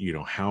is, you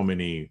know, how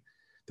many,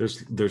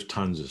 there's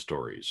tons of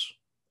stories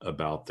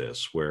about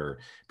this where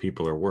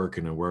people are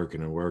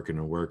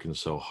working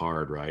so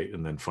hard, right?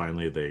 And then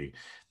finally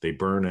they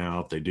burn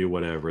out, they do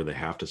whatever, they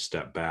have to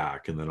step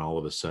back, and then all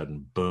of a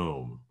sudden,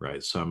 boom,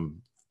 right?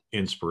 Some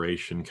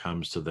inspiration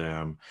comes to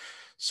them,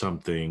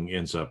 something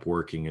ends up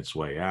working its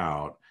way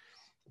out,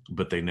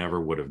 but they never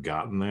would have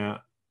gotten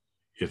that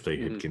if they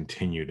had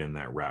continued in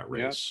that rat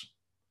race.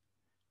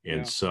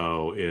 And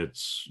so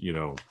it's, you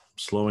know,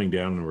 slowing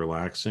down and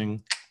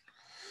relaxing.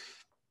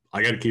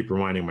 I got to keep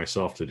reminding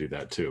myself to do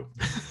that too.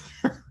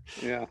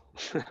 yeah.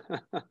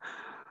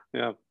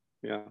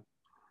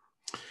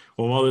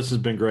 Well, this has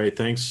been great.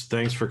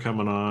 Thanks for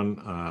coming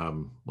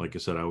on. Like I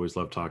said, I always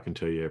love talking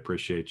to you. I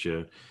appreciate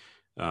you.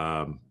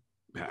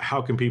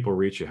 How can people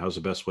reach you? How's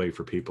the best way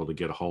for people to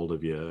get a hold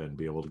of you and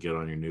be able to get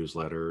on your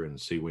newsletter and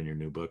see when your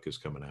new book is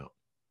coming out?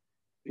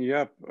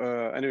 Yep.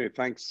 Anyway,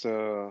 thanks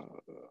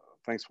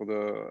Thanks for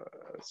the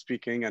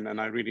speaking,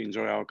 and I really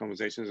enjoy our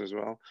conversations as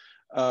well.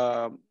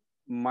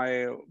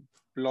 My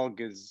blog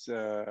is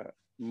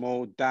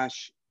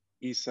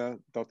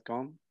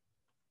mo-issa.com,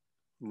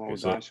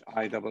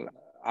 mo-issa.com,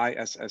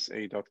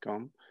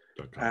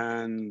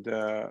 and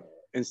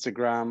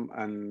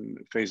Instagram and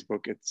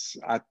Facebook, it's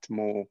at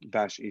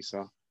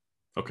mo-issa.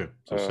 Okay,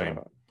 so same.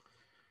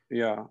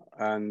 Yeah,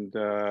 and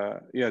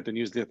the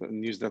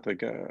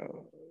newsletter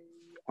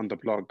on the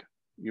blog,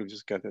 you'll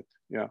just get it.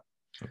 Yeah.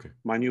 Okay.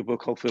 My new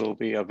book hopefully will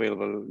be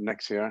available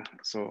next year,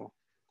 so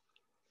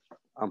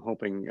I'm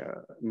hoping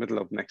middle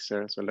of next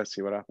year. So let's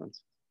see what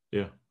happens.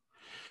 Yeah.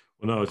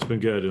 Well, no, it's been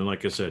good, and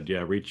like I said,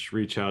 yeah,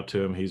 reach out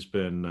to him. He's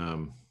been,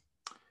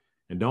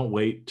 and don't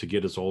wait to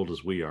get as old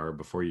as we are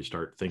before you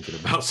start thinking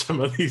about some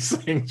of these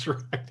things,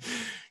 right?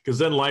 Because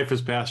then life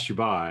has passed you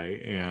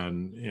by,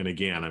 and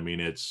again, I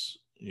mean, it's,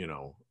 you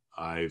know,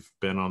 I've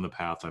been on the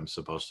path I'm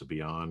supposed to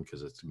be on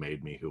because it's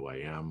made me who I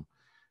am.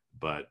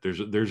 But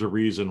there's a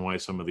reason why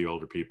some of the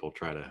older people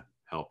try to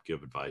help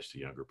give advice to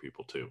younger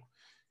people too,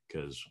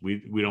 because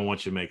we don't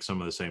want you to make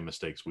some of the same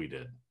mistakes we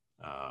did,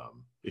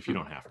 if you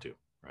don't have to,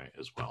 right,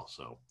 as well.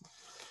 So,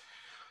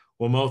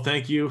 well, Mo,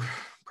 thank you.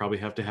 Probably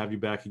have to have you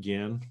back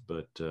again,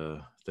 but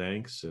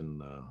thanks,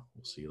 and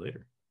we'll see you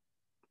later.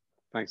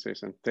 Thanks,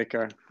 Jason. Take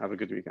care. Have a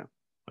good weekend.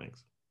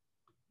 Thanks.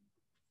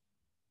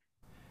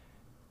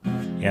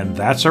 And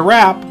that's a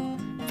wrap.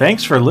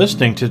 Thanks for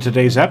listening to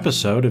today's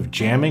episode of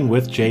Jamming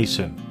with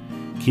Jason.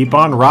 Keep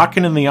on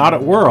rocking in the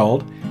audit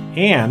world,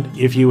 and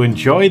if you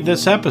enjoyed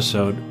this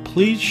episode,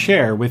 please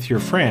share with your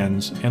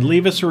friends and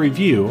leave us a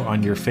review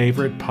on your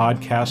favorite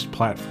podcast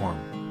platform.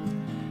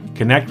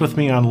 Connect with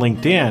me on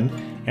LinkedIn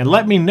and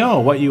let me know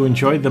what you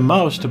enjoyed the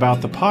most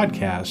about the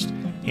podcast,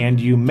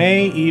 and you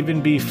may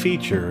even be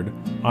featured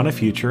on a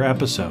future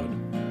episode.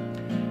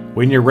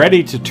 When you're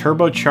ready to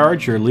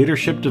turbocharge your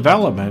leadership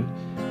development,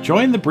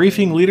 join the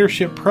Briefing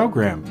Leadership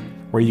Program,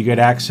 where you get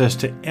access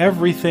to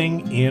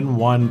everything in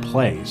one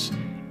place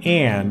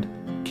and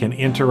can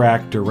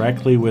interact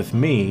directly with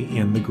me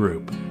in the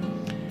group.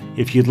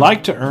 If you'd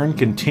like to earn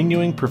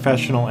continuing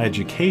professional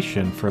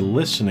education for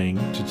listening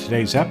to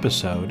today's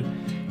episode,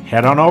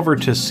 head on over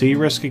to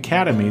CRisk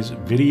Academy's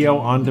video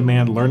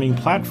on-demand learning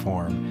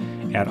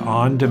platform at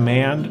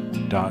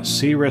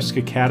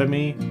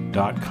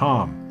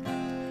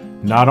ondemand.criskacademy.com.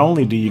 Not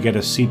only do you get a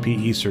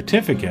CPE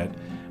certificate,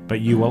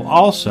 but you will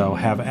also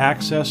have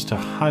access to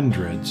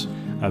hundreds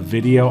of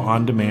video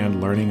on-demand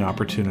learning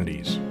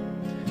opportunities.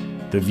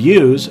 The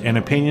views and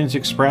opinions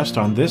expressed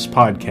on this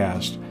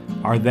podcast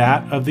are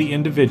that of the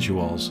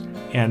individuals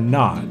and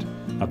not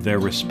of their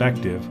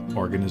respective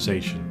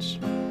organizations.